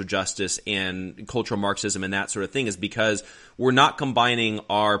social justice and cultural Marxism and that sort of thing, is because we're not combining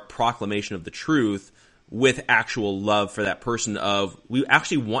our proclamation of the truth with actual love for that person. Of, we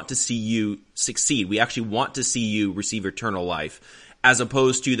actually want to see you succeed. We actually want to see you receive eternal life, as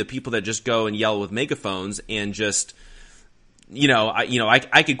opposed to the people that just go and yell with megaphones and just,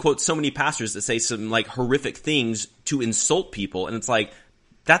 I could quote so many pastors that say some like horrific things to insult people. And it's like,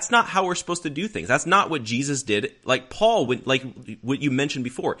 that's not how we're supposed to do things. That's not what Jesus did. Like Paul, like what you mentioned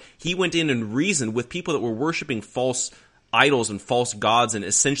before, he went in and reasoned with people that were worshiping false idols and false gods and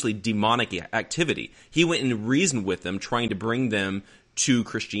essentially demonic activity. He went and reasoned with them, trying to bring them to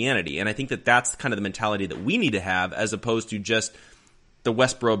Christianity. And I think that that's kind of the mentality that we need to have, as opposed to just the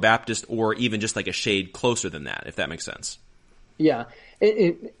Westboro Baptist, or even just like a shade closer than that, if that makes sense. Yeah.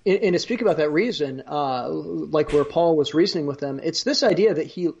 And to speak about that reason, like where Paul was reasoning with them, it's this idea that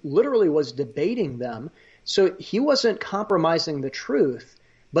he literally was debating them. So he wasn't compromising the truth,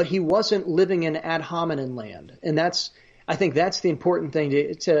 but he wasn't living in ad hominem land. And I think that's the important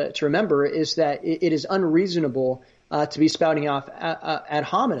thing to remember, is that it is unreasonable to be spouting off ad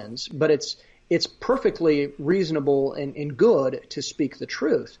hominems, but it's perfectly reasonable and good to speak the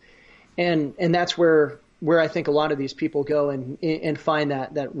truth. And that's where I think a lot of these people go and find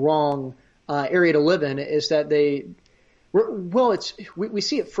that wrong area to live in, is that we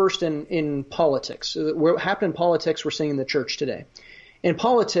see it first in politics. What happened in politics, we're seeing in the church today. In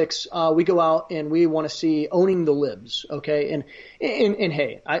politics, we go out and we want to see owning the libs, okay? And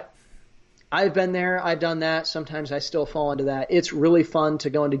hey, I've been there, I've done that. Sometimes I still fall into that. It's really fun to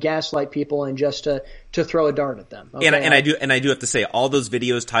go into gaslight people and just to throw a dart at them. Okay? And I do have to say, all those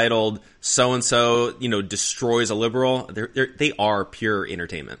videos titled "so and so, destroys a liberal," they are pure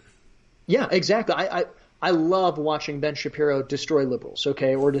entertainment. Yeah, exactly. I love watching Ben Shapiro destroy liberals,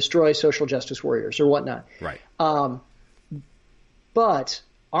 okay, or destroy social justice warriors or whatnot. Right. But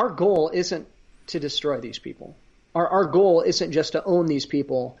our goal isn't to destroy these people. Our goal isn't just to own these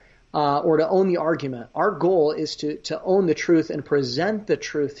people. Or to own the argument. Our goal is to own the truth and present the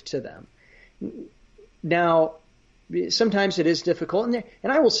truth to them. Now, sometimes it is difficult, and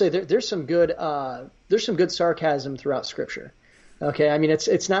I will say there's some good sarcasm throughout Scripture. Okay, I mean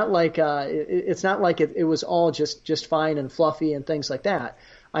it's not like it was all just fine and fluffy and things like that.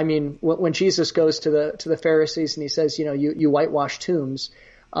 I mean, when Jesus goes to the Pharisees and he says, you whitewash tombs,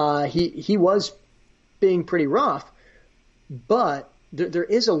 he was being pretty rough, but there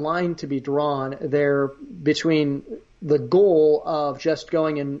is a line to be drawn there between the goal of just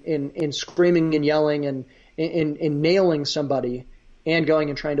going and screaming and yelling and nailing somebody, and going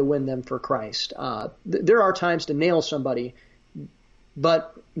and trying to win them for Christ. There are times to nail somebody,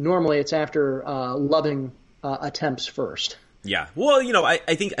 but normally it's after loving attempts first. Yeah. Well,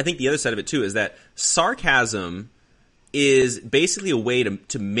 I think the other side of it too is that sarcasm is basically a way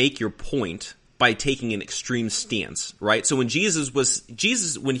to make your point by taking an extreme stance, right? So when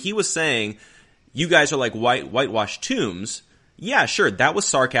when he was saying, you guys are like whitewashed tombs, yeah, sure, that was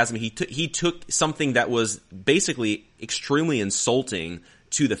sarcasm. He took something that was basically extremely insulting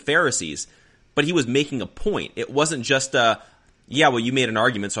to the Pharisees, but he was making a point. It wasn't just you made an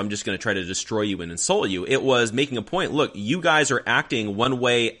argument, so I'm just going to try to destroy you and insult you. It was making a point. Look, you guys are acting one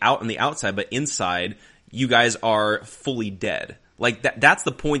way out on the outside, but inside, you guys are fully dead. Like that's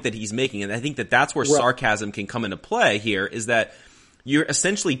the point that he's making. And I think that's where sarcasm can come into play here, is that you're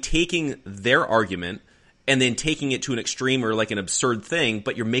essentially taking their argument and then taking it to an extreme or like an absurd thing,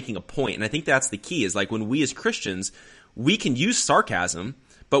 but you're making a point. And I think that's the key, is like when we as Christians, we can use sarcasm,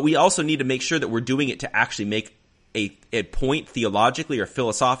 but we also need to make sure that we're doing it to actually make a point theologically or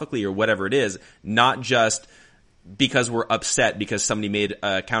philosophically or whatever it is, not just because we're upset because somebody made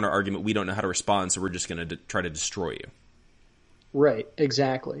a counter argument we don't know how to respond, so we're just going to try to destroy you. Right,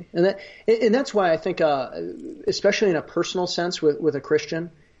 exactly. And that's why I think, especially in a personal sense with a Christian,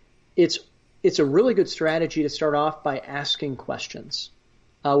 it's a really good strategy to start off by asking questions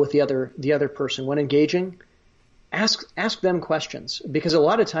with the other person. When engaging, ask them questions, because a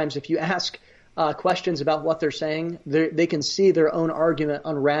lot of times if you ask questions about what they're saying, they can see their own argument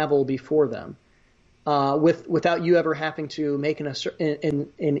unravel before them, without you ever having to make an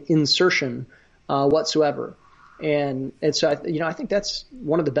insertion whatsoever. And so I think that's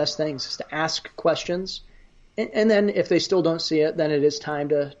one of the best things, is to ask questions, and then if they still don't see it, then it is time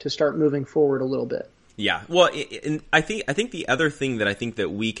to start moving forward a little bit. Yeah, well, and I think the other thing that I think that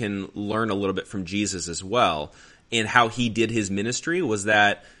we can learn a little bit from Jesus as well, and how he did his ministry, was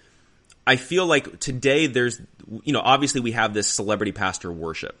that I feel like today there's, obviously we have this celebrity pastor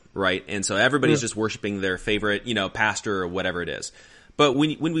worship, right? And so everybody's just worshiping their favorite, pastor or whatever it is. But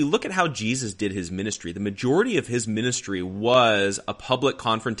when we look at how Jesus did his ministry, the majority of his ministry was a public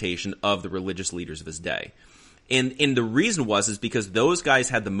confrontation of the religious leaders of his day. And the reason is because those guys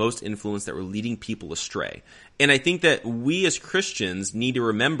had the most influence that were leading people astray. And I think that we as Christians need to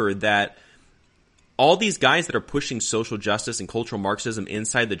remember that all these guys that are pushing social justice and cultural Marxism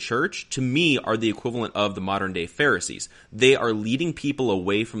inside the church, to me, are the equivalent of the modern day Pharisees. They are leading people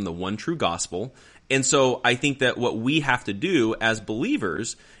away from the one true gospel. And so I think that what we have to do as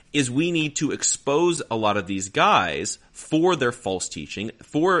believers is we need to expose a lot of these guys for their false teaching,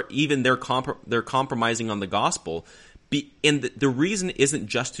 for even their compromising on the gospel. And the reason isn't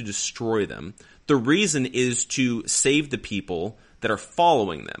just to destroy them. The reason is to save the people that are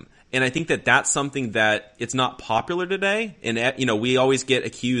following them. And I think that that's something that it's not popular today. And, we always get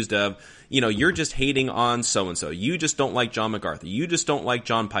accused of, you're just hating on so-and-so. You just don't like John MacArthur. You just don't like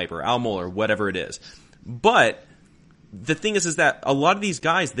John Piper, Al Mohler, whatever it is. But the thing is that a lot of these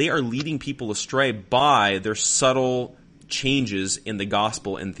guys, they are leading people astray by their subtle changes in the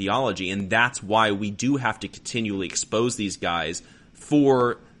gospel and theology. And that's why we do have to continually expose these guys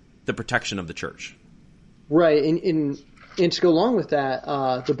for the protection of the church. Right. And to go along with that,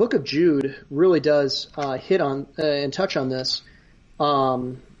 the book of Jude really does hit on and touch on this.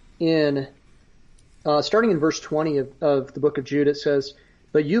 Starting in verse 20 of the book of Jude, it says,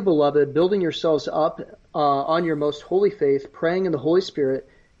 "But you, beloved, building yourselves up on your most holy faith, praying in the Holy Spirit,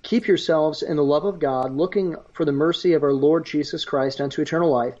 keep yourselves in the love of God, looking for the mercy of our Lord Jesus Christ unto eternal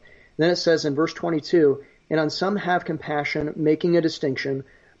life." And then it says in verse 22, "And on some have compassion, making a distinction,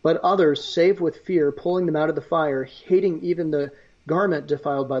 but others save with fear, pulling them out of the fire, hating even the garment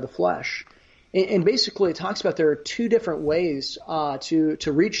defiled by the flesh." And basically it talks about there are two different ways to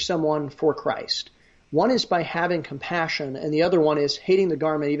reach someone for Christ. One is by having compassion, and the other one is hating the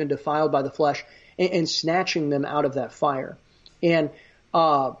garment even defiled by the flesh and snatching them out of that fire. And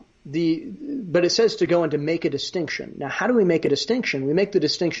but it says to go and to make a distinction. Now, how do we make a distinction? We make the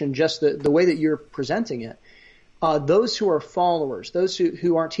distinction just the way that you're presenting it. Those who are followers, those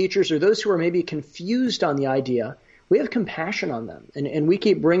who aren't teachers, or those who are maybe confused on the idea, we have compassion on them, and we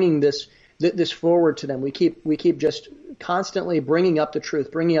keep bringing this forward to them. We keep just constantly bringing up the truth,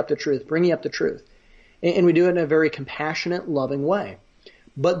 and we do it in a very compassionate, loving way.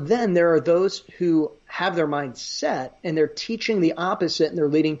 But then there are those who have their mind set, and they're teaching the opposite, and they're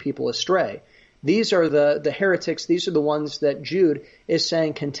leading people astray. These are the heretics. These are the ones that Jude is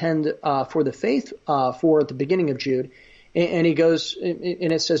saying contend for the faith for at the beginning of Jude. And he goes, and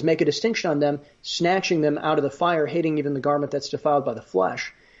it says, make a distinction on them, snatching them out of the fire, hating even the garment that's defiled by the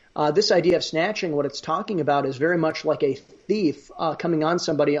flesh. This idea of snatching, what it's talking about is very much like a thief coming on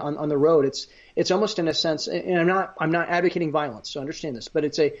somebody on the road. It's almost in a sense, and I'm not advocating violence, so understand this, but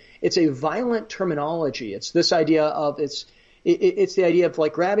it's a violent terminology. It's this idea of it's the idea of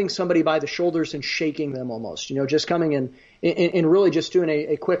like grabbing somebody by the shoulders and shaking them almost, just coming in and really just doing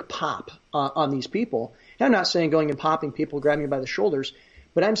a quick pop on these people. And I'm not saying going and popping people, grabbing them by the shoulders,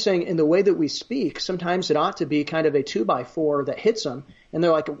 but I'm saying in the way that we speak, sometimes it ought to be kind of a 2x4 that hits them, and they're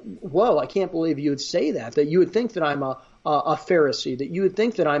like, whoa, I can't believe you would say that you would think that I'm a Pharisee, that you would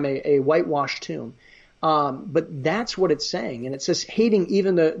think that I'm a whitewashed tomb. But that's what it's saying. And it says hating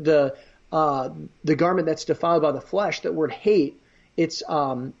even the garment that's defiled by the flesh. That word hate, its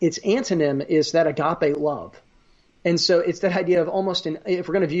antonym is that agape love. And so it's that idea of almost, if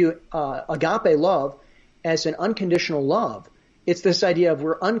we're going to view agape love as an unconditional love, it's this idea of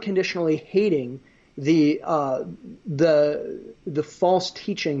we're unconditionally hating the false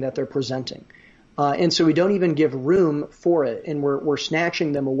teaching that they're presenting. And so we don't even give room for it, and we're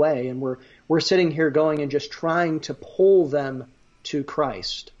snatching them away, and we're sitting here going and just trying to pull them to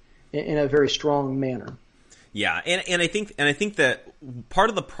Christ in a very strong manner. Yeah, and I think that part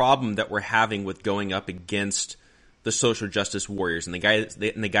of the problem that we're having with going up against the social justice warriors and the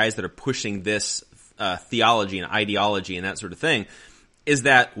guys that are pushing this theology and ideology and that sort of thing is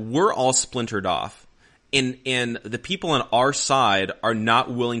that we're all splintered off. And the people on our side are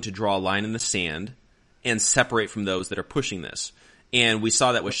not willing to draw a line in the sand and separate from those that are pushing this. And we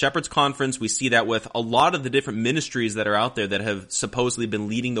saw that with Shepherd's Conference. We see that with a lot of the different ministries that are out there that have supposedly been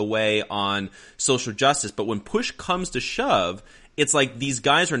leading the way on social justice. But when push comes to shove, it's like these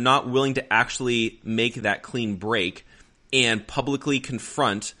guys are not willing to actually make that clean break and publicly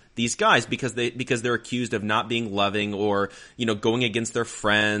confront these guys because they're accused of not being loving or, going against their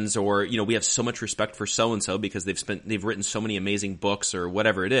friends or, we have so much respect for so-and-so because they've written so many amazing books or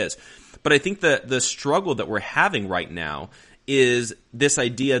whatever it is. But I think the struggle that we're having right now is this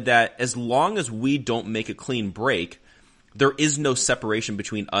idea that as long as we don't make a clean break, there is no separation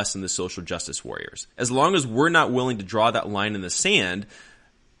between us and the social justice warriors. As long as we're not willing to draw that line in the sand,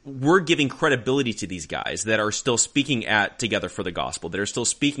 we're giving credibility to these guys that are still speaking at Together for the Gospel, that are still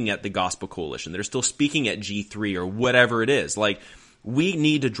speaking at the Gospel Coalition, that are still speaking at G3 or whatever it is. Like, we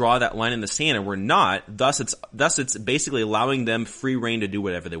need to draw that line in the sand, and we're not. Thus, it's basically allowing them free reign to do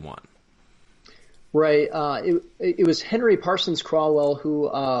whatever they want. Right. It was Henry Parsons Crowell who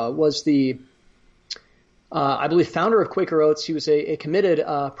was the, I believe, founder of Quaker Oats. He was a committed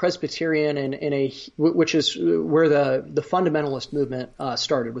Presbyterian, which is where the fundamentalist movement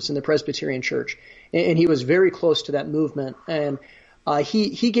started, was in the Presbyterian Church, and he was very close to that movement. And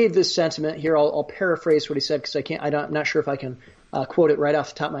he gave this sentiment here. I'll paraphrase what he said because I'm not sure if I can quote it right off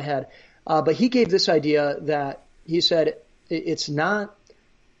the top of my head. But he gave this idea that he said it's not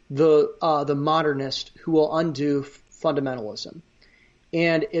the modernist who will undo fundamentalism,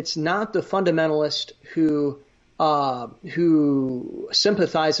 and it's not the fundamentalist who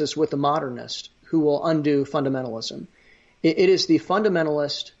sympathizes with the modernist who will undo fundamentalism. It is the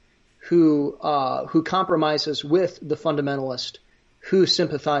fundamentalist who compromises with the fundamentalist who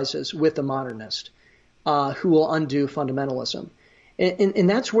sympathizes with the modernist who will undo fundamentalism. And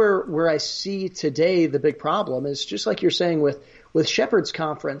that's where I see today the big problem is, just like you're saying with Shepherd's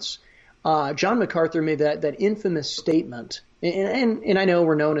Conference. John MacArthur made that infamous statement, and I know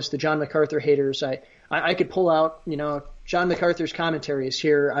we're known as the John MacArthur haters. I could pull out John MacArthur's commentaries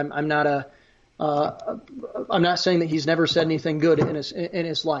here. I'm not saying that he's never said anything good in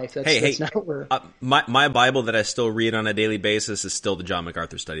his life. That's not where my Bible that I still read on a daily basis is still the John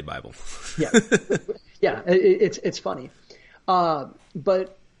MacArthur Study Bible. Yeah. It's funny. But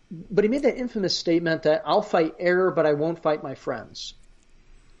he made that infamous statement that I'll fight error, but I won't fight my friends.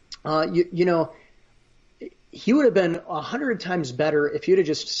 He would have been 100 times better if you'd have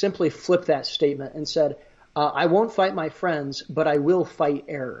just simply flipped that statement and said, I won't fight my friends, but I will fight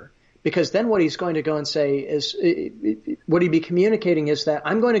error. Because then what he's going to go and say is, what he'd be communicating is that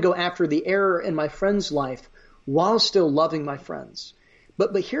I'm going to go after the error in my friend's life while still loving my friends.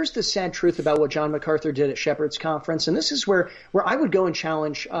 But here's the sad truth about what John MacArthur did at Shepherd's Conference, and this is where I would go and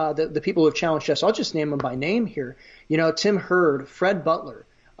challenge the people who have challenged us. I'll just name them by name here. Tim Hurd, Fred Butler,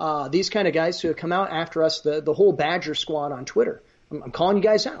 these kind of guys who have come out after us, the whole Badger squad on Twitter. I'm calling you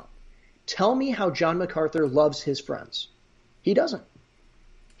guys out. Tell me how John MacArthur loves his friends. He doesn't.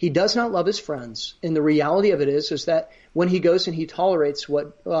 He does not love his friends. And the reality of it is that when he goes and he tolerates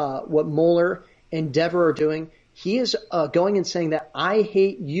what Mohler and Dever are doing, he is going and saying that I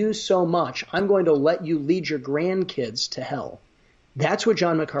hate you so much, I'm going to let you lead your grandkids to hell. That's what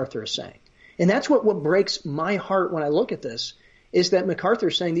John MacArthur is saying. And that's what breaks my heart when I look at this, is that MacArthur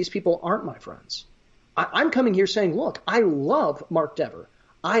is saying these people aren't my friends. I'm coming here saying, look, I love Mark Dever.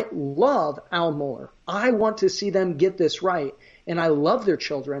 I love Al Mohler. I want to see them get this right. And I love their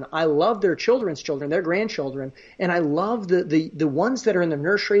children. I love their children's children, their grandchildren. And I love the ones that are in the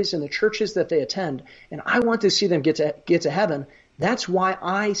nurseries and the churches that they attend. And I want to see them get to heaven. That's why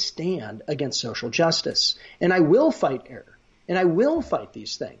I stand against social justice. And I will fight error. And I will fight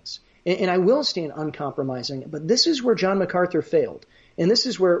these things. And I will stand uncompromising. But this is where John MacArthur failed. And this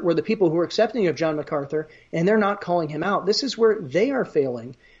is where the people who are accepting of John MacArthur, and they're not calling him out, this is where they are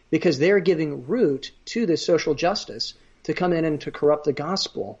failing, because they're giving root to this social justice to come in and to corrupt the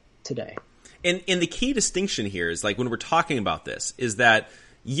gospel today. And the key distinction here is, like, when we're talking about this, is that,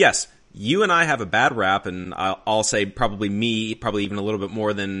 yes, you and I have a bad rap, and I'll say probably even a little bit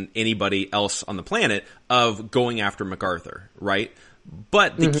more than anybody else on the planet, of going after MacArthur, right?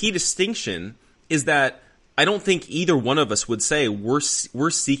 But the key distinction is that I don't think either one of us would say we're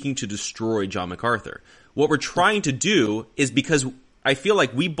seeking to destroy John MacArthur. What we're trying to do is, because I feel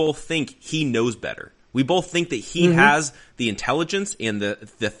like we both think he knows better. We both think that he has the intelligence and the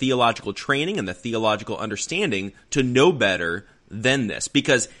theological training and the theological understanding to know better than this,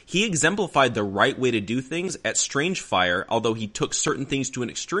 because he exemplified the right way to do things at Strangefire, although he took certain things to an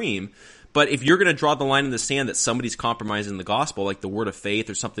extreme. But if you're going to draw the line in the sand that somebody's compromising the gospel, like the word of faith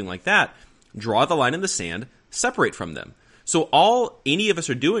or something like that, draw the line in the sand, separate from them. So all any of us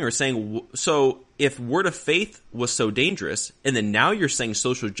are doing are saying, so if word of faith was so dangerous, and then now you're saying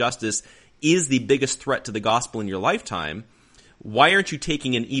social justice is the biggest threat to the gospel in your lifetime, why aren't you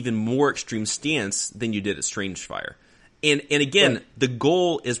taking an even more extreme stance than you did at Strangefire? And again, right. The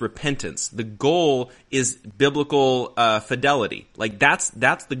goal is repentance. The goal is biblical fidelity. Like that's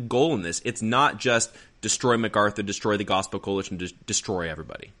the goal in this. It's not just destroy MacArthur, destroy the Gospel Coalition, destroy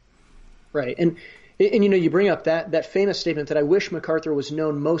everybody. Right. And you bring up that famous statement that I wish MacArthur was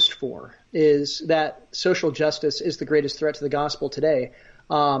known most for, is that social justice is the greatest threat to the gospel today.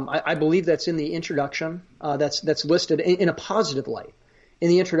 I believe that's in the introduction. That's listed in a positive light in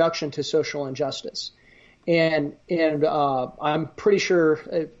the introduction to Social Injustice. And I'm pretty sure,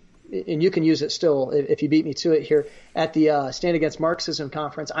 and you can use it still if you beat me to it here at the Stand Against Marxism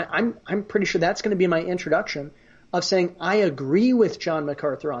conference. I'm pretty sure that's going to be my introduction of saying I agree with John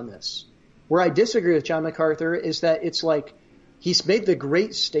MacArthur on this. Where I disagree with John MacArthur is that it's like he's made the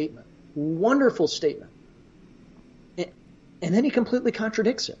great statement, wonderful statement, and then he completely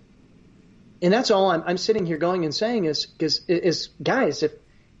contradicts it. And that's all I'm sitting here going and saying is guys,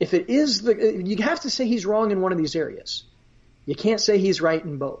 if it is you have to say he's wrong in one of these areas. You can't say he's right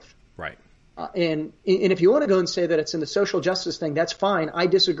in both. Right. And if you want to go and say that it's in the social justice thing, that's fine. I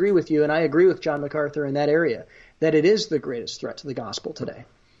disagree with you, and I agree with John MacArthur in that area, that it is the greatest threat to the gospel today.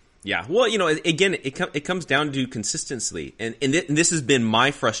 Yeah. Well, again, it comes down to consistency. And this has been my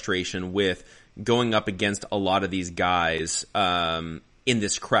frustration with going up against a lot of these guys in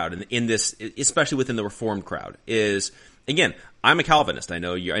this crowd, and in this, especially within the Reformed crowd, is, again, I'm a Calvinist. I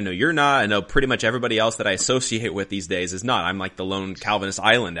know you're not. I know pretty much everybody else that I associate with these days is not. I'm like the lone Calvinist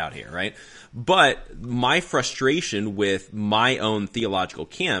island out here, right? But my frustration with my own theological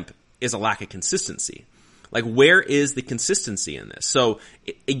camp is a lack of consistency. Like, where is the consistency in this? So,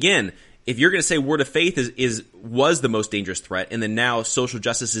 again, if you're going to say word of faith was the most dangerous threat, and then now social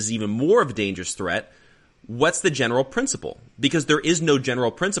justice is even more of a dangerous threat, what's the general principle? Because there is no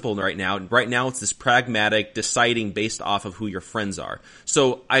general principle right now. Right now, it's this pragmatic deciding based off of who your friends are.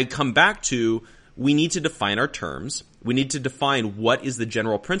 So I come back to, we need to define our terms. We need to define what is the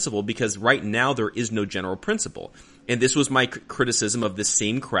general principle, because right now there is no general principle. And this was my criticism of this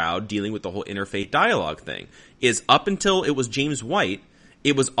same crowd dealing with the whole interfaith dialogue thing, is up until it was James White,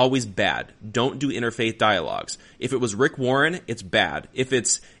 it was always bad. Don't do interfaith dialogues. If it was Rick Warren, it's bad. If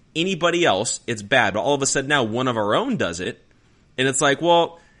it's anybody else, it's bad. But all of a sudden now one of our own does it. And it's like,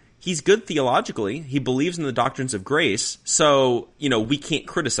 well, he's good theologically. He believes in the doctrines of grace. So, we can't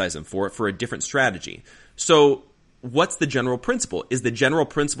criticize him for it, for a different strategy. So what's the general principle? Is the general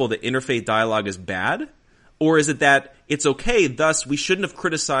principle that interfaith dialogue is bad? Or is it that it's okay, thus we shouldn't have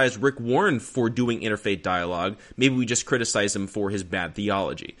criticized Rick Warren for doing interfaith dialogue. Maybe we just criticize him for his bad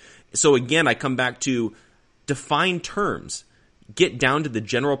theology. So again, I come back to define terms. Get down to the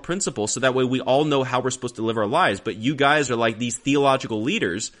general principle so that way we all know how we're supposed to live our lives. But you guys are like these theological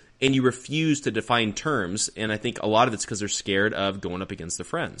leaders and you refuse to define terms. And I think a lot of it's because they're scared of going up against their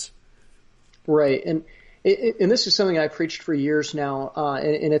friends. Right. And this is something I've preached for years now,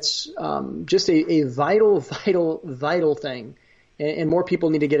 and it's just a vital thing, and more people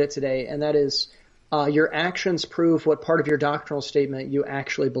need to get it today, and that is your actions prove what part of your doctrinal statement you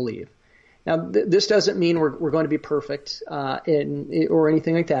actually believe. Now, this doesn't mean we're going to be perfect or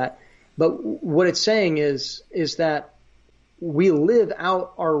anything like that, but what it's saying is that we live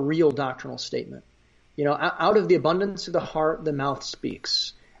out our real doctrinal statement. Out of the abundance of the heart, the mouth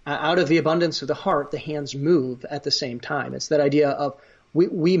speaks. Out of the abundance of the heart, the hands move at the same time. It's that idea of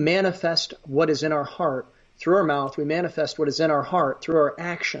we manifest what is in our heart through our mouth. We manifest what is in our heart through our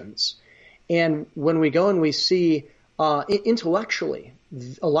actions. And when we go and we see intellectually,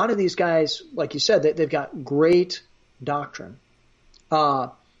 a lot of these guys, like you said, they've got great doctrine.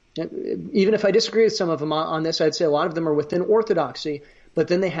 Even if I disagree with some of them on this, I'd say a lot of them are within orthodoxy, but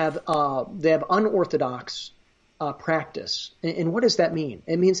then they have unorthodox practice. And what does that mean?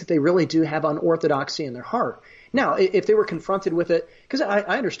 It means that they really do have unorthodoxy in their heart. Now, if they were confronted with it, because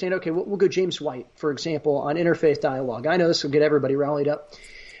I understand, okay, we'll go James White, for example, on interfaith dialogue. I know this will get everybody rallied up.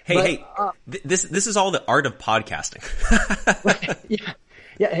 This is all the art of podcasting. Yeah.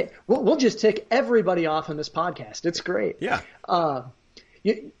 Yeah, hey, we'll just tick everybody off on this podcast. It's great. Yeah.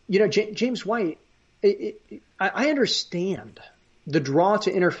 James White, I understand the draw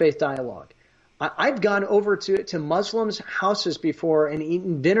to interfaith dialogue. I've gone over to Muslims' houses before and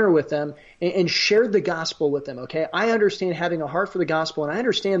eaten dinner with them and shared the gospel with them, okay? I understand having a heart for the gospel, and I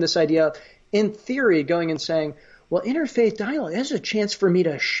understand this idea of, in theory, going and saying, well, interfaith dialogue, there's a chance for me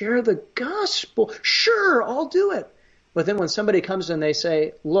to share the gospel. Sure, I'll do it. But then when somebody comes and they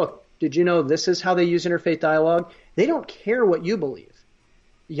say, look, did you know this is how they use interfaith dialogue? They don't care what you believe.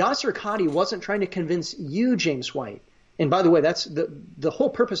 Yasser Qadhi wasn't trying to convince you, James White. And by the way, that's the whole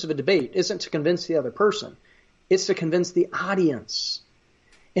purpose of a debate isn't to convince the other person. It's to convince the audience.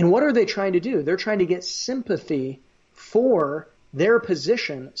 And what are they trying to do? They're trying to get sympathy for their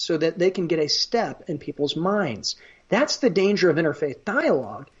position so that they can get a step in people's minds. That's the danger of interfaith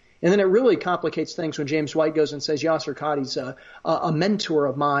dialogue. And then it really complicates things when James White goes and says Yasser Qadhi's a mentor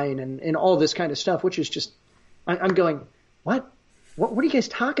of mine and all this kind of stuff, which is just, I'm going, what? What are you guys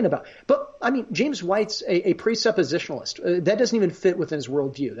talking about? But, I mean, James White's a presuppositionalist. That doesn't even fit within his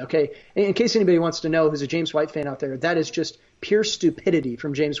worldview, okay? In case anybody wants to know who's a James White fan out there, that is just pure stupidity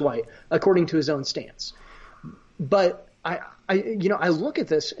from James White, according to his own stance. But I look at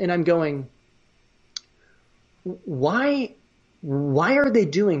this and I'm going, why are they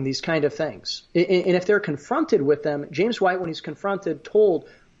doing these kind of things? And if they're confronted with them, James White, when he's confronted, told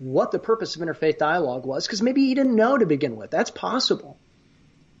what the purpose of interfaith dialogue was, because maybe he didn't know to begin with. That's possible.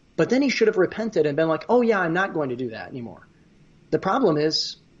 But then he should have repented and been like, oh yeah, I'm not going to do that anymore. The problem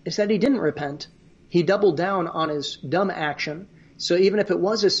is that he didn't repent. He doubled down on his dumb action. So even if it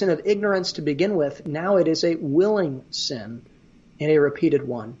was a sin of ignorance to begin with, now it is a willing sin and a repeated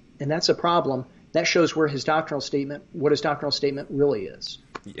one. And that's a problem. That shows what his doctrinal statement really is.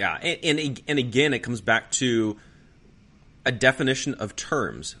 Yeah, and again, it comes back to a definition of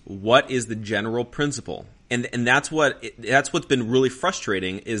terms. What is the general principle? And that's what's been really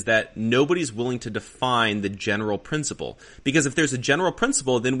frustrating, is that nobody's willing to define the general principle. Because if there's a general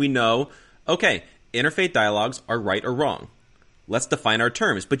principle, then we know, okay, interfaith dialogues are right or wrong. Let's define our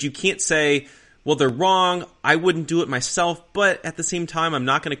terms. But you can't say, well, they're wrong, I wouldn't do it myself, but at the same time, I'm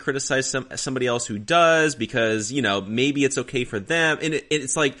not going to criticize somebody else who does because, maybe it's okay for them. And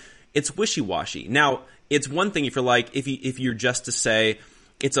it's like, it's wishy-washy. Now, it's one thing if you're like, if you're just to say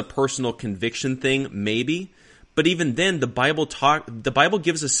it's a personal conviction thing, maybe. But even then, the Bible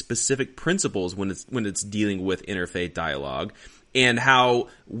gives us specific principles when it's dealing with interfaith dialogue, and how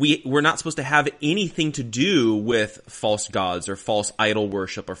we're not supposed to have anything to do with false gods or false idol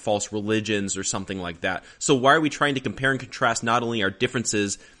worship or false religions or something like that. So why are we trying to compare and contrast not only our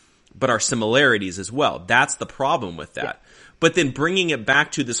differences, but our similarities as well? That's the problem with that. Yeah. But then bringing it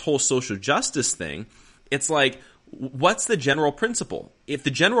back to this whole social justice thing, it's like, what's the general principle? If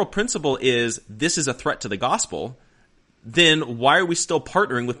the general principle is this is a threat to the gospel, then why are we still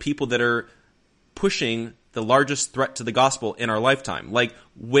partnering with people that are pushing the largest threat to the gospel in our lifetime? Like,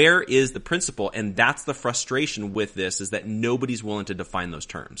 where is the principle? And that's the frustration with this, is that nobody's willing to define those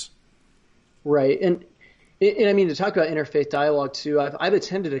terms. Right. And I mean, to talk about interfaith dialogue too, I've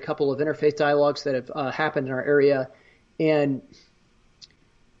attended a couple of interfaith dialogues that have happened in our area, and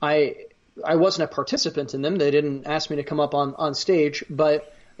I wasn't a participant in them. They didn't ask me to come up on stage,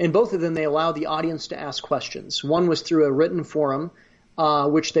 but in both of them, they allowed the audience to ask questions. One was through a written forum,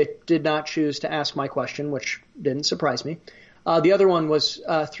 which they did not choose to ask my question, which didn't surprise me. The other one was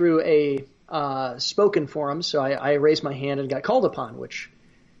through a spoken forum, so I raised my hand and got called upon, which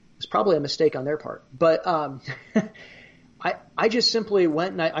was probably a mistake on their part. But I just simply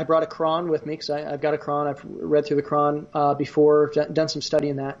went and I brought a Quran with me, because I've got a Quran. I've read through the Quran before, done some study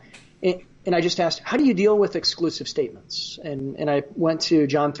in that. And I just asked, how do you deal with exclusive statements? And I went to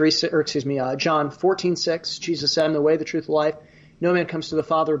John 14:6. Jesus said, "I'm the way, the truth, the life. No man comes to the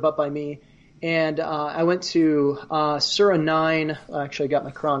Father but by me." And I went to Surah 9. Actually, I got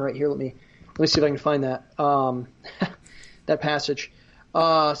my Quran right here. Let me see if I can find that that passage.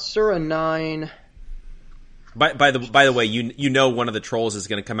 Surah 9. By the way, you know one of the trolls is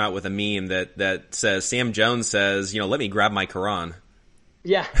going to come out with a meme that says, Sam Jones says, let me grab my Quran.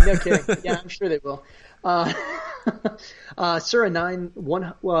 Yeah, no kidding. Yeah, I'm sure they will. Surah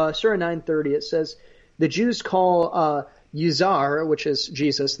 9:30, it says, the Jews call Yuzar, which is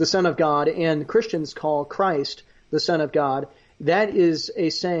Jesus, the Son of God, and Christians call Christ the Son of God. That is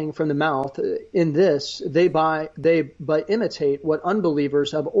a saying from the mouth. In this, they but imitate what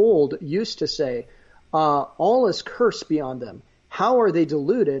unbelievers of old used to say. All is cursed beyond them. How are they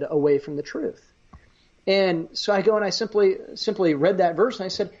deluded away from the truth? And so I go and I simply read that verse and I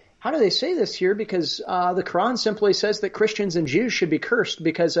said, how do they say this here? Because the Quran simply says that Christians and Jews should be cursed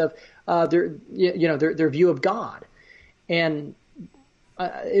because of their view of God. And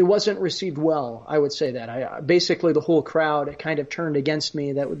it wasn't received well, I would say that. Basically, the whole crowd kind of turned against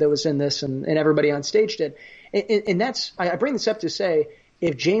me that was in this, and everybody on stage did. And that's, I bring this up to say,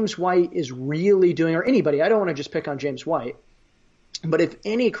 if James White is really doing, or anybody, I don't want to just pick on James White, but if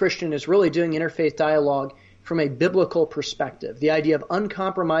any Christian is really doing interfaith dialogue from a biblical perspective, the idea of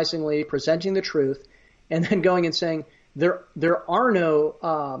uncompromisingly presenting the truth and then going and saying there are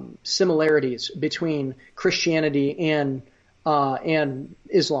no similarities between Christianity and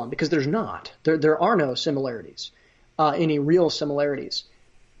Islam, because there's not. There are no similarities, any real similarities.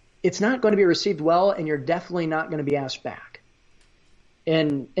 It's not going to be received well, and you're definitely not going to be asked back.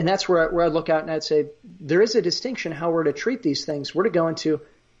 And that's where I look out and I'd say there is a distinction how we're to treat these things. We're to go into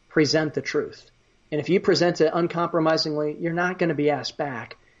present the truth. And if you present it uncompromisingly, you're not going to be asked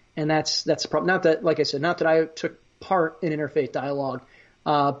back. And that's the problem. Not that, like I said, not that I took part in interfaith dialogue,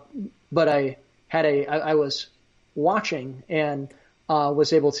 but I was watching and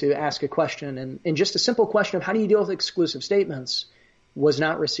was able to ask a question. And just a simple question of how do you deal with exclusive statements was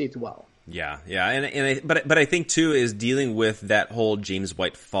not received well. Yeah. But I think too is dealing with that whole James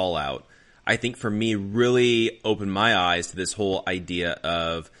White fallout. I think for me really opened my eyes to this whole idea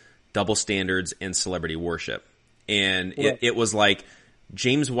of double standards and celebrity worship. And it was like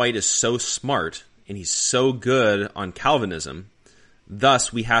James White is so smart and he's so good on Calvinism.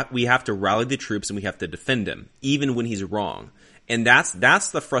 Thus, we have to rally the troops and we have to defend him, even when he's wrong. And that's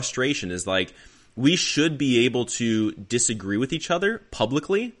the frustration, is like we should be able to disagree with each other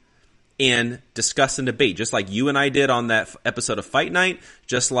publicly and discuss and debate, just like you and I did on that episode of Fight Night,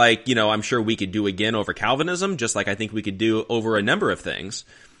 just like, I'm sure we could do again over Calvinism, just like I think we could do over a number of things.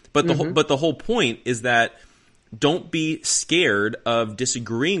 But the whole point is that don't be scared of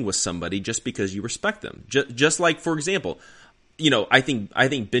disagreeing with somebody just because you respect them. Just like, for example, I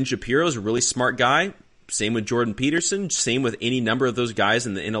think Ben Shapiro is a really smart guy. Same with Jordan Peterson. Same with any number of those guys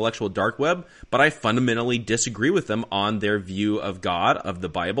in the intellectual dark web. But I fundamentally disagree with them on their view of God, of the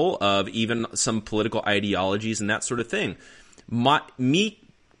Bible, of even some political ideologies and that sort of thing. Me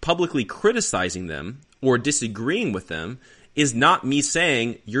publicly criticizing them or disagreeing with them is not me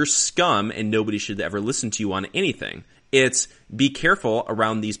saying you're scum and nobody should ever listen to you on anything. It's be careful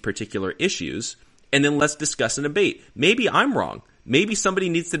around these particular issues, and then let's discuss and debate. Maybe I'm wrong. Maybe somebody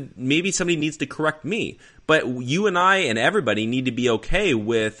needs to correct me. But you and I and everybody need to be okay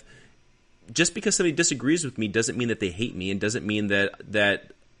with, just because somebody disagrees with me doesn't mean that they hate me, and doesn't mean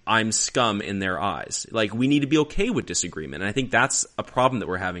that I'm scum in their eyes. Like, we need to be okay with disagreement. And I think that's a problem that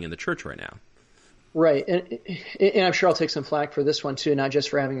we're having in the church right now. Right. And I'm sure I'll take some flack for this one too, not just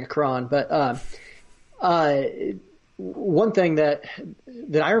for having a Quran, but one thing that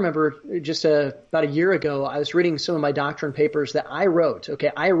I remember just about a year ago, I was reading some of my doctrine papers that I wrote.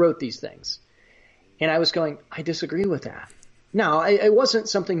 Okay, I wrote these things. And I was going, I disagree with that. Now, it wasn't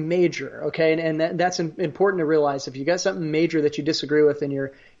something major, okay? And that's important to realize. If you got something major that you disagree with in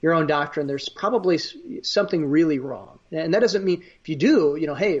your own doctrine, there's probably something really wrong. And that doesn't mean, if you do,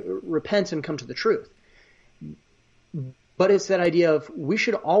 hey, repent and come to the truth. But it's that idea of we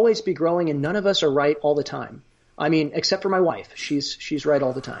should always be growing, and none of us are right all the time. I mean, except for my wife. She's right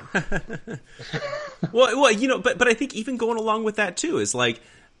all the time. Well, but I think even going along with that too is like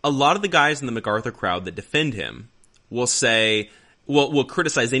a lot of the guys in the MacArthur crowd that defend him will say, will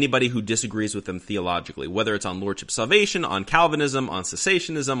criticize anybody who disagrees with them theologically, whether it's on Lordship Salvation, on Calvinism, on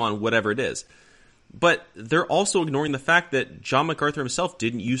cessationism, on whatever it is. But they're also ignoring the fact that John MacArthur himself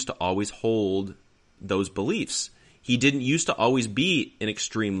didn't used to always hold those beliefs. He didn't used to always be an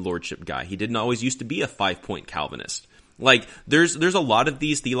extreme lordship guy. He didn't always used to be a 5-point Calvinist. Like, there's a lot of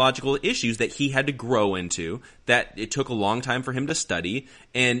these theological issues that he had to grow into, that it took a long time for him to study,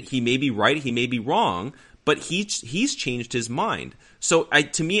 and he may be right, he may be wrong, but he's changed his mind. So I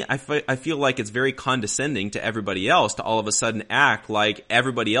feel like it's very condescending to everybody else to all of a sudden act like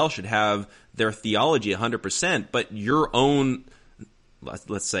everybody else should have their theology 100%, but your own,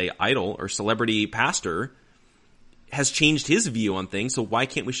 let's say, idol or celebrity pastor has changed his view on things, so why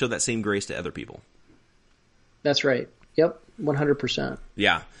can't we show that same grace to other people? That's right. Yep, 100%.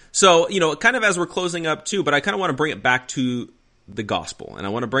 Yeah. So, kind of as we're closing up too, but I kind of want to bring it back to the gospel, and I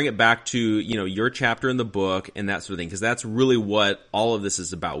want to bring it back to, your chapter in the book and that sort of thing, because that's really what all of this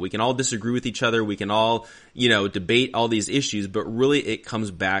is about. We can all disagree with each other. We can all, debate all these issues, but really it comes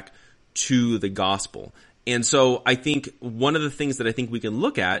back to the gospel. And so I think one of the things that I think we can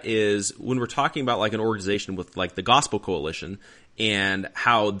look at is when we're talking about like an organization with like the Gospel Coalition and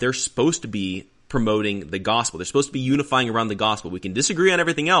how they're supposed to be promoting the gospel. They're supposed to be unifying around the gospel. We can disagree on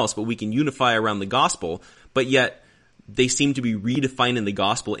everything else, but we can unify around the gospel. But yet they seem to be redefining the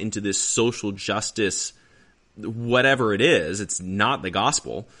gospel into this social justice, whatever it is. It's not the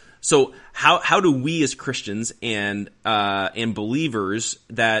gospel. So how do we as Christians and believers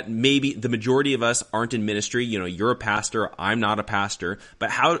that maybe the majority of us aren't in ministry, you're a pastor, I'm not a pastor, but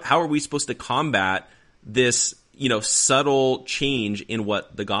how are we supposed to combat this, subtle change in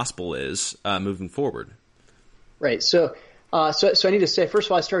what the gospel is moving forward? Right. So I need to say, first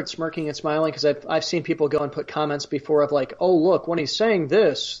of all, I started smirking and smiling because I've seen people go and put comments before of like, oh, look, when he's saying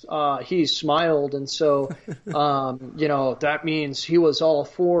this, he smiled. And so, that means he was all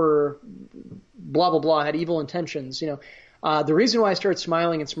for blah, blah, blah, had evil intentions. The reason why I started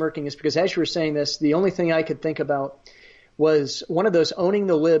smiling and smirking is because as you were saying this, the only thing I could think about was one of those Owning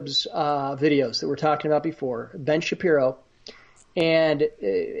the Libs videos that we're talking about before, Ben Shapiro. And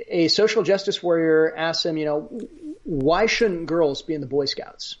a social justice warrior asks him, why shouldn't girls be in the Boy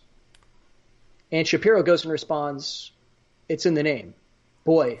Scouts? And Shapiro goes and responds, it's in the name,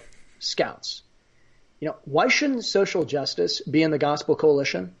 Boy Scouts. Why shouldn't social justice be in the Gospel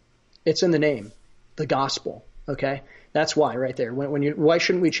Coalition? It's in the name, the gospel. Okay, that's why right there. Why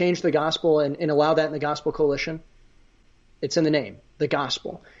shouldn't we change the gospel and allow that in the Gospel Coalition? It's in the name, the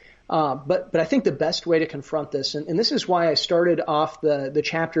gospel. But I think the best way to confront this, and this is why I started off the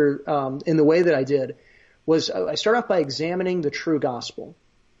chapter in the way that I did, was I start off by examining the true gospel.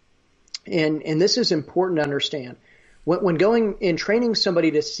 And this is important to understand. When going and training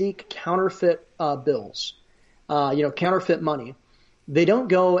somebody to seek counterfeit bills, counterfeit money, they don't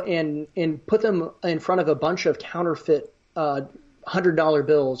go and put them in front of a bunch of counterfeit $100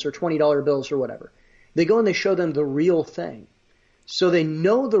 bills or $20 bills or whatever. They go and they show them the real thing. So they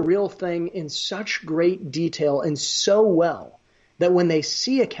know the real thing in such great detail and so well that when they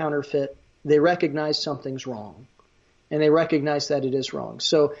see a counterfeit, they recognize something's wrong. And they recognize that it is wrong.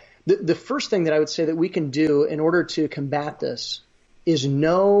 So the first thing that I would say that we can do in order to combat this is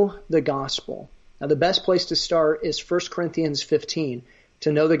know the gospel. Now, the best place to start is 1 Corinthians 15,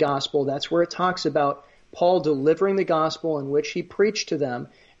 to know the gospel. That's where it talks about Paul delivering the gospel in which he preached to them.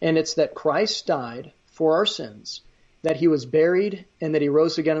 And it's that Christ died for our sins, that he was buried, and that he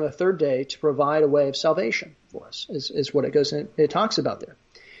rose again on the third day to provide a way of salvation for us, is what it goes in, it talks about there.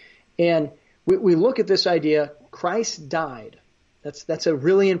 And we look at this idea, Christ died. That's a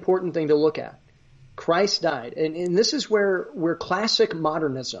really important thing to look at. Christ died. And this is where classic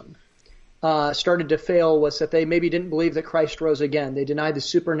modernism started to fail, was that they maybe didn't believe that Christ rose again. They denied the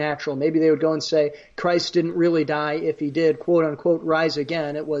supernatural. Maybe they would go and say Christ didn't really die. If he did, quote unquote, rise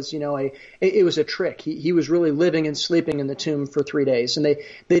again, it was, it was a trick. He was really living and sleeping in the tomb for 3 days. And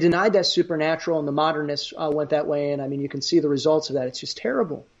they denied that supernatural, and the modernists went that way. And I mean, you can see the results of that. It's just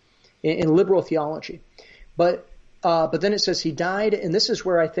terrible in liberal theology. But then it says he died, and this is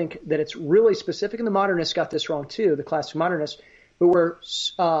where I think that it's really specific, and the modernists got this wrong too, the classic modernists, but where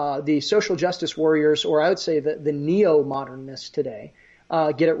the social justice warriors, or I would say the neo-modernists today,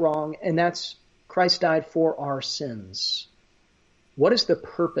 get it wrong, and that's Christ died for our sins. What is the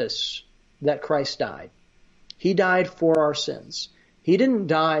purpose that Christ died? He died for our sins. He didn't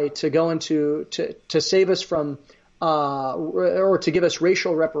die to go into to save us from or to give us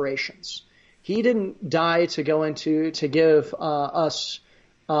racial reparations. He didn't die to go into to give us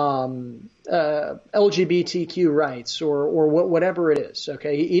LGBTQ rights or whatever it is.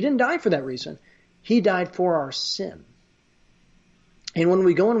 Okay, he didn't die for that reason. He died for our sin. And when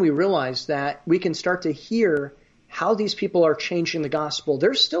we go and we realize that, we can start to hear how these people are changing the gospel.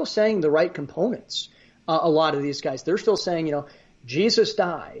 They're still saying the right components. A lot of these guys, they're still saying, Jesus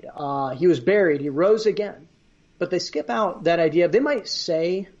died, he was buried, he rose again. But they skip out that idea. They might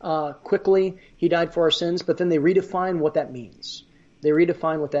say quickly, he died for our sins, but then they redefine what that means.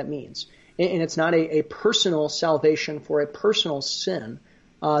 And it's not a personal salvation for a personal sin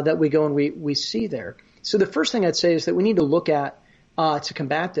that we go and we see there. So the first thing I'd say is that we need to look at to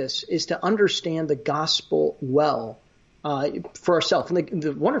combat this is to understand the gospel well for ourselves. And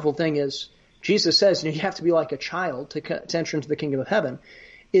the wonderful thing is, Jesus says, you have to be like a child to enter into the kingdom of heaven.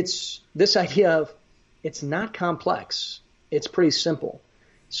 It's this idea of, it's not complex. It's pretty simple.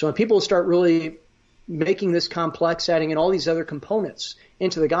 So when people start really making this complex, adding in all these other components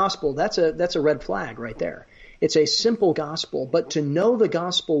into the gospel, that's a red flag right there. It's a simple gospel, but to know the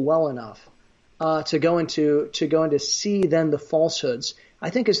gospel well enough to go into see then the falsehoods,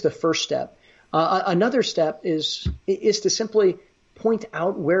 I think is the first step. Another step is to simply point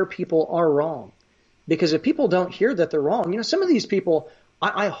out where people are wrong, because if people don't hear that they're wrong, some of these people,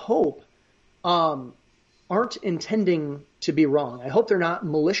 I hope, aren't intending to be wrong. I hope they're not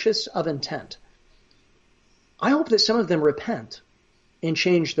malicious of intent. I hope that some of them repent and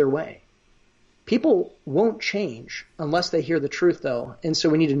change their way. People won't change unless they hear the truth, though. And so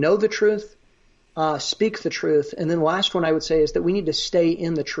we need to know the truth, speak the truth. And then the last one I would say is that we need to stay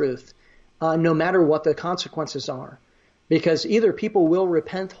in the truth, no matter what the consequences are. Because either people will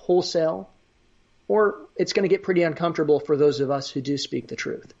repent wholesale, or it's going to get pretty uncomfortable for those of us who do speak the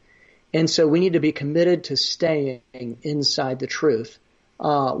truth. And so we need to be committed to staying inside the truth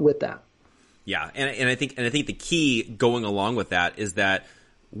with that. Yeah, and I think the key going along with that is that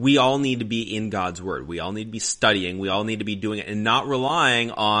we all need to be in God's Word. We all need to be studying. We all need to be doing it and not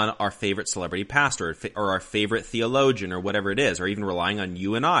relying on our favorite celebrity pastor or our favorite theologian or whatever it is, or even relying on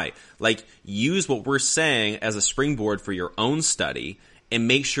you and I. Like, use what we're saying as a springboard for your own study and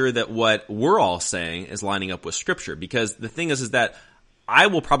make sure that what we're all saying is lining up with Scripture. Because the thing is that I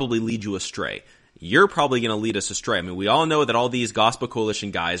will probably lead you astray. You're probably going to lead us astray. I mean, we all know that all these Gospel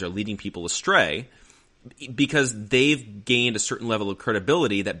Coalition guys are leading people astray because they've gained a certain level of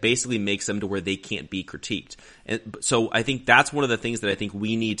credibility that basically makes them to where they can't be critiqued. And so I think that's one of the things that I think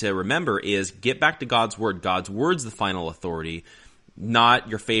we need to remember is get back to God's Word. God's Word's the final authority, not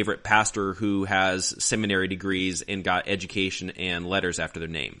your favorite pastor who has seminary degrees and got education and letters after their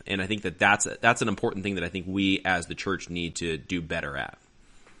name. And I think that that's an important thing that I think we as the church need to do better at.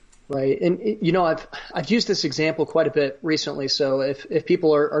 Right. And, you know, I've used this example quite a bit recently. So if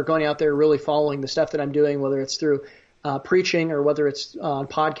people are going out there really following the stuff that I'm doing, whether it's through preaching or whether it's on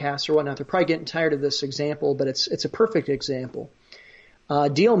podcasts or whatnot, they're probably getting tired of this example, but it's a perfect example.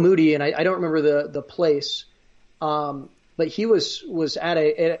 D.L. Moody, and I don't remember the place, but he was at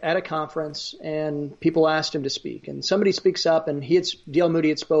a conference and people asked him to speak. And somebody speaks up, and D.L. Moody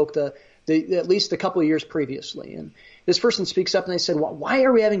had spoke at least a couple of years previously. And this person speaks up and they said, well, why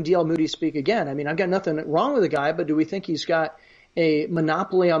are we having D.L. Moody speak again? I mean, I've got nothing wrong with the guy, but do we think he's got a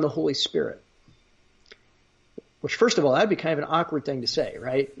monopoly on the Holy Spirit? Which, first of all, that'd be kind of an awkward thing to say,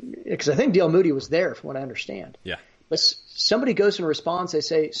 right? Because I think D.L. Moody was there, from what I understand. Yeah. But somebody goes and responds, they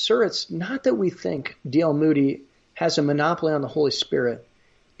say, sir, it's not that we think D.L. Moody has a monopoly on the Holy Spirit.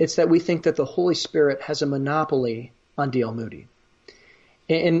 It's that we think that the Holy Spirit has a monopoly on D.L. Moody.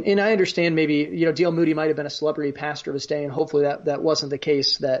 And I understand maybe, D.L. Moody might have been a celebrity pastor of his day, and hopefully that wasn't the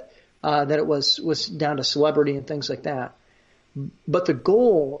case, that it was down to celebrity and things like that. But the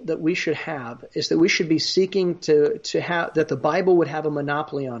goal that we should have is that we should be seeking to have, that the Bible would have a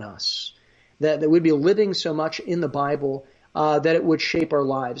monopoly on us, that we'd be living so much in the Bible that it would shape our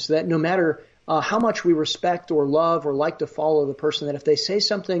lives, that no matter how much we respect or love or like to follow the person, that if they say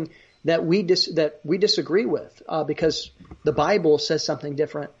something that we disagree with, because the Bible says something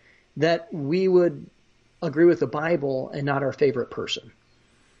different, that we would agree with the Bible and not our favorite person.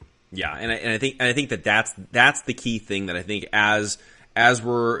 Yeah, and I think that's the key thing that I think as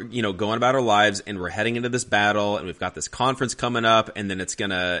we're going about our lives and we're heading into this battle and we've got this conference coming up and then it's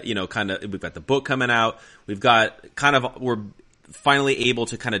gonna we've got the book coming out, we're finally able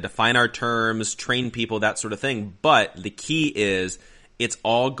to kind of define our terms, train people, that sort of thing. But the key is it's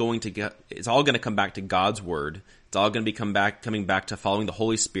all going to come back to God's Word. It's all going to be coming back to following the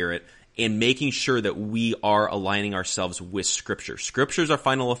Holy Spirit and making sure that we are aligning ourselves with Scripture. Scripture is our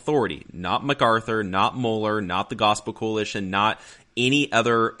final authority, not MacArthur, not Mohler, not the Gospel Coalition, not any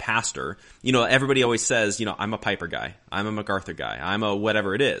other pastor. Everybody always says, I'm a Piper guy, I'm a MacArthur guy, I'm a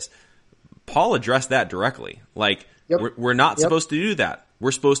whatever it is. Paul addressed that directly. We're not supposed to do that.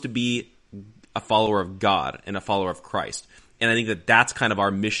 We're supposed to be a follower of God and a follower of Christ. And I think that that's kind of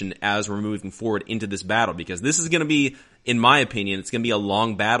our mission as we're moving forward into this battle, because this is going to be, in my opinion, it's going to be a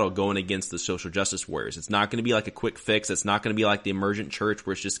long battle going against the social justice warriors. It's not going to be like a quick fix. It's not going to be like the emergent church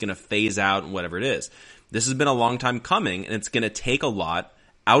where it's just going to phase out and whatever it is. This has been a long time coming, and it's going to take a lot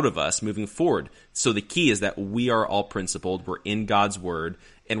out of us moving forward. So the key is that we are all principled. We're in God's Word,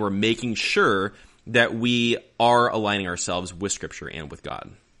 and we're making sure that we are aligning ourselves with Scripture and with God.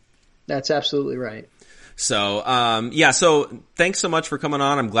 That's absolutely right. So, so thanks so much for coming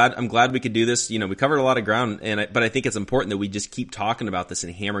on. I'm glad we could do this. We covered a lot of ground, but I think it's important that we just keep talking about this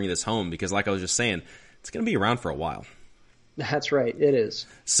and hammering this home, because like I was just saying, it's going to be around for a while. That's right. It is.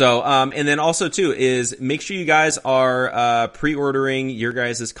 So, and then also too is make sure you guys are, pre-ordering your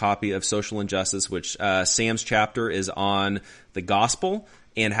guys' copy of Social Injustice, which, Sam's chapter is on the gospel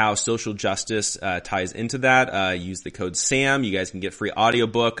and how social justice ties into that. Use the code SAM. You guys can get free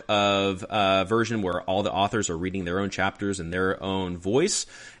audiobook of version where all the authors are reading their own chapters in their own voice.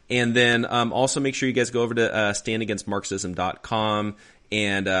 And then also make sure you guys go over to standagainstmarxism.com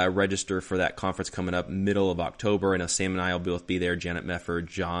and register for that conference coming up middle of October. I know Sam and I will both be there. Janet Mefford,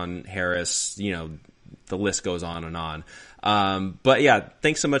 John Harris, the list goes on and on. But yeah,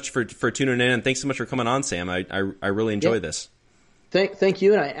 thanks so much for tuning in, and thanks so much for coming on, Sam. I really enjoy this. Thank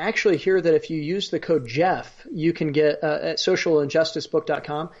you. And I actually hear that if you use the code Jeff, you can get at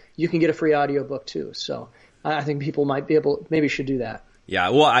socialinjusticebook.com, you can get a free audiobook too. So I think people maybe should do that. Yeah.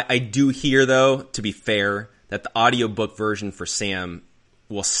 Well, I do hear, though, to be fair, that the audiobook version for Sam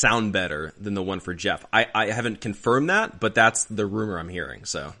will sound better than the one for Jeff. I haven't confirmed that, but that's the rumor I'm hearing.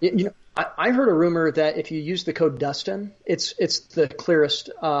 So I heard a rumor that if you use the code Dustin, it's the clearest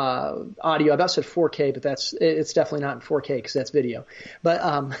audio. I about said 4K, but it's definitely not in 4K because that's video. But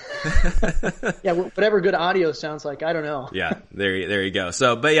yeah, whatever good audio sounds like, I don't know. Yeah, there you go.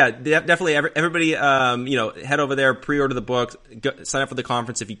 So, but yeah, definitely everybody, head over there, pre-order the book, sign up for the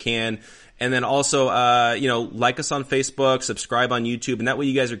conference if you can. And then also, like us on Facebook, subscribe on YouTube, and that way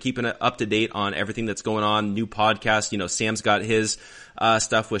you guys are keeping up to date on everything that's going on. New podcast, Sam's got his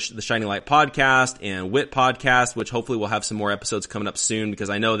stuff with the Shining Light podcast and Wit podcast, which hopefully we'll have some more episodes coming up soon,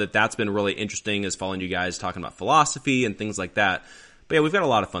 because I know that's been really interesting, is following you guys talking about philosophy and things like that. But yeah, we've got a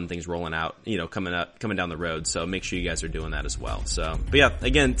lot of fun things rolling out, coming down the road. So make sure you guys are doing that as well. So, but yeah,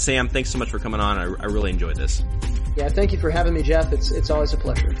 again, Sam, thanks so much for coming on. I really enjoyed this. Yeah, thank you for having me, Jeff. It's always a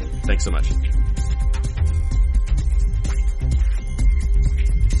pleasure. Thanks so much.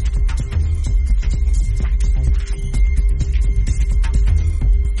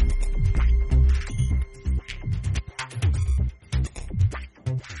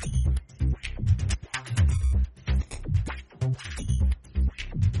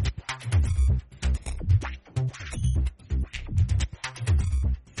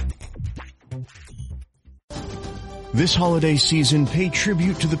 This holiday season, pay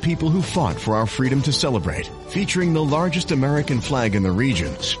tribute to the people who fought for our freedom to celebrate. Featuring the largest American flag in the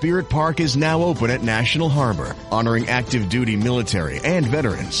region, Spirit Park is now open at National Harbor, honoring active duty military and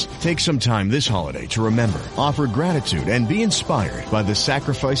veterans. Take some time this holiday to remember, offer gratitude, and be inspired by the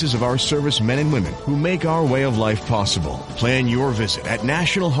sacrifices of our service men and women who make our way of life possible. Plan your visit at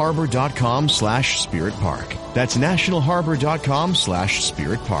nationalharbor.com/Spirit Park. That's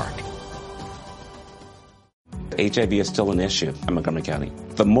nationalharbor.com/Spirit Park. HIV is still an issue in Montgomery County.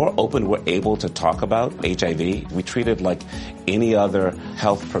 The more open we're able to talk about HIV, we treat it like any other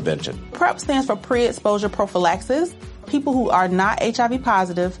health prevention. PrEP stands for pre-exposure prophylaxis. People who are not HIV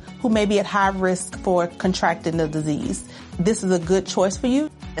positive, who may be at high risk for contracting the disease. This is a good choice for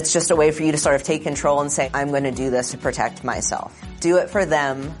you. It's just a way for you to sort of take control and say, I'm going to do this to protect myself. Do it for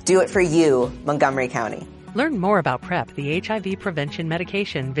them. Do it for you, Montgomery County. Learn more about PrEP, the HIV prevention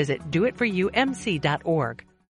medication. Visit doitforyoumc.org.